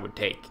I thought it would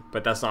take,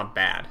 but that's not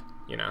bad,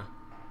 you know.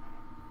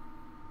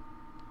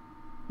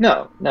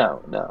 No.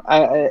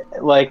 I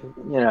like,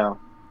 you know,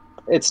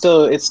 it's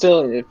still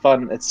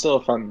fun. It's still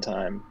a fun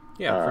time.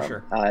 Yeah, for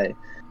sure. I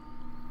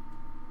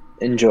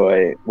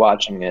enjoy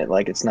watching it.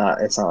 Like it's not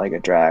like a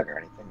drag or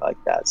anything like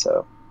that.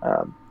 So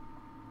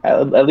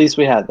at least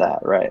we had that,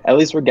 right? At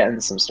least we're getting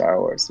some Star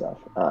Wars stuff,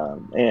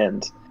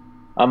 and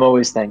I'm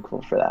always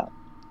thankful for that.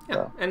 Yeah,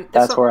 so and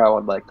that's where I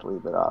would like to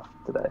leave it off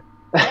today.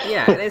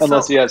 Yeah, and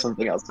unless you have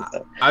something else to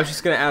say. I was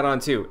just gonna add on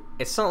too.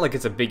 It's not like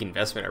it's a big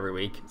investment every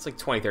week. It's like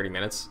 20-30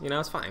 minutes. You know,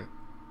 it's fine.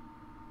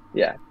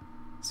 Yeah.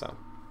 So.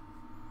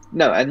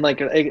 No, and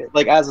like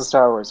as a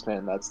Star Wars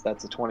fan, that's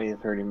a 20 to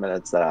 30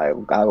 minutes that I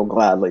will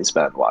gladly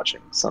spend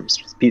watching some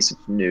piece of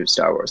new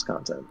Star Wars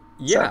content.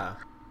 Yeah,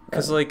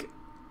 because like,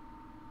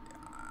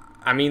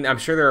 I mean, I'm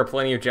sure there are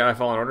plenty of Jedi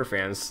Fallen Order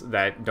fans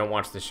that don't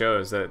watch the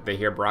shows, that they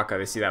hear Braca,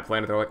 they see that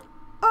planet, they're like,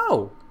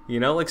 oh, you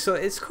know, like, so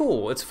it's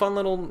cool. It's fun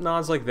little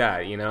nods like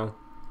that, you know.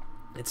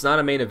 It's not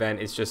a main event.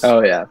 It's just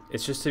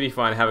it's just to be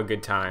fun, have a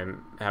good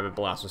time, have a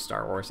blast with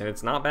Star Wars, and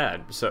it's not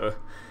bad. So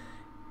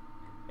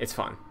it's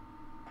fun.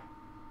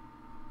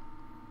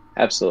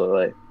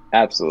 Absolutely.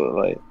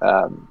 Well,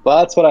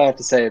 that's what I have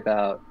to say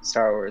about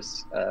Star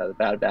Wars, the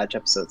Bad Batch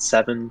episode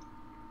 7,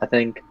 I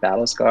think,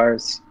 Battle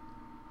Scars.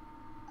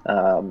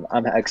 I'm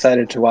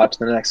excited to watch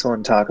the next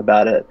one, talk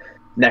about it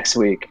next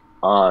week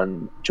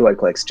on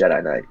JoyClick's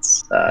Jedi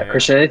Knights.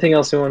 Christian, anything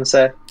else you want to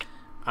say?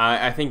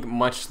 I think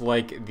much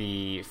like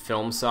the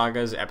film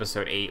sagas,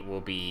 episode 8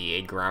 will be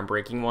a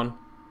groundbreaking one.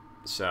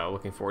 So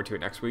looking forward to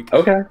it next week.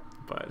 Okay.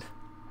 But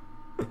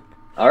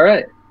all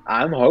right.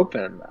 I'm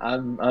hoping.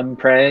 I'm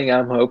praying.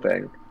 I'm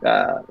hoping.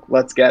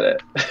 Let's get it.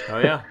 Oh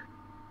yeah.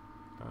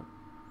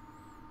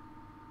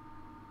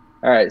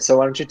 All right. So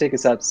why don't you take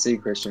us out to sea,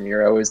 Christian?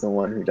 You're always the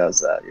one who does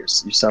that. You're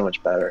so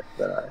much better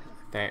than I.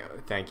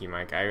 Thank you,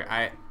 Mike.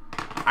 I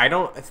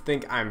don't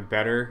think I'm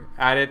better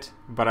at it,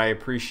 but I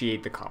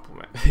appreciate the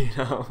compliment. You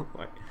know,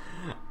 like,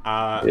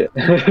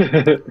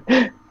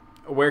 yeah.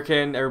 Where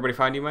can everybody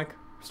find you, Mike?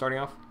 Starting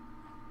off.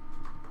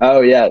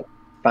 Oh yeah,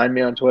 find me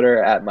on Twitter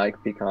at Mike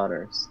P.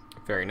 Connors.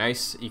 Very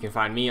nice. You can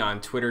find me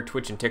on Twitter,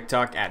 Twitch, and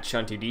TikTok at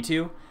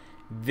Chun2D2.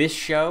 This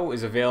show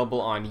is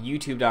available on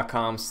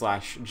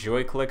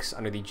youtube.com/joyclicks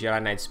under the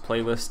Jedi Knights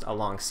playlist,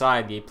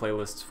 alongside the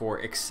playlists for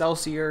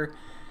Excelsior,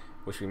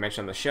 which we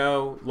mentioned on the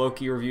show,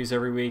 Loki reviews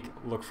every week,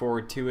 look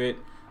forward to it,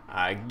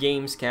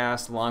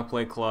 Gamescast, Long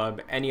Play Club,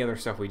 any other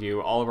stuff we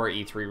do. All of our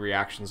E3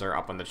 reactions are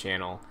up on the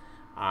channel.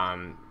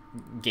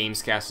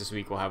 Gamescast this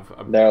week will have...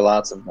 there are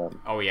lots of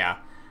them. Oh, yeah.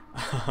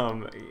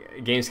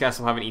 Gamescast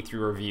will have an E3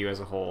 review as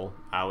a whole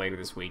later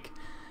this week.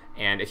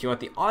 And if you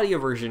want the audio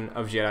version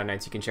of Jedi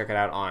Knights, you can check it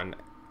out on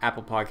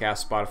Apple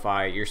Podcasts,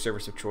 Spotify, your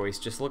service of choice.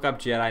 Just look up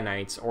Jedi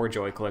Knights or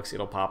JoyClicks.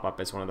 It'll pop up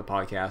as one of the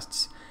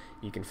podcasts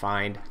you can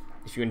find.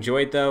 If you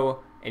enjoyed, though,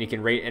 and you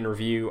can rate and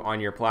review on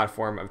your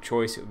platform of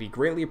choice, it would be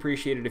greatly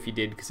appreciated if you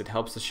did, because it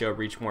helps the show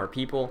reach more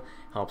people,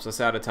 helps us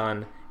out a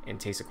ton, and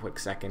takes a quick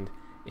second.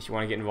 If you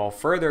want to get involved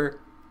further,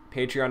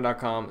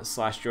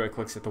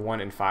 patreon.com/joyclicks at the $1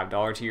 and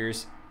 $5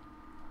 tiers.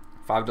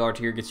 $5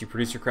 tier gets you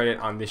producer credit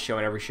on this show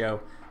and every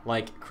show,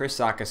 like Chris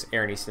Sakas,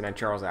 Aaron Easton, and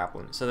Charles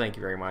Applin. So thank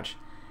you very much.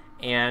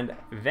 And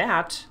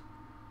that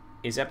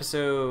is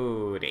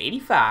episode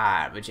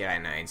 85 of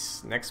Jedi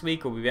Knights. Next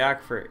week we'll be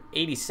back for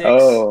 86.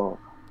 Oh.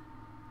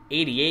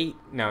 88?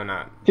 No,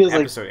 not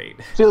episode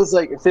 8. Feels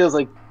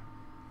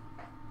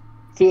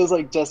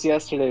like just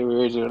yesterday we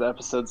were doing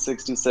episode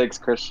 66,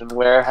 Christian.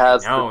 Where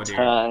has the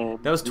time?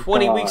 That was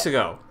 20 weeks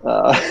ago.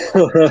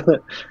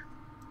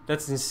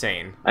 That's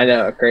insane. I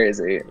know,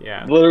 crazy.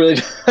 Yeah. Literally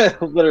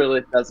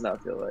does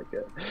not feel like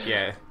it.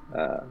 Yeah,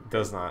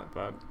 does not.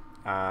 But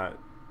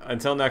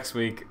until next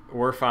week,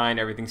 we're fine.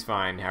 Everything's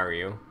fine. How are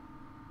you?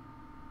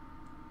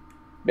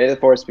 May the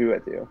force be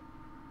with you.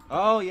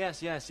 Oh,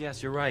 yes,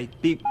 you're right.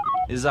 Beep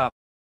is up.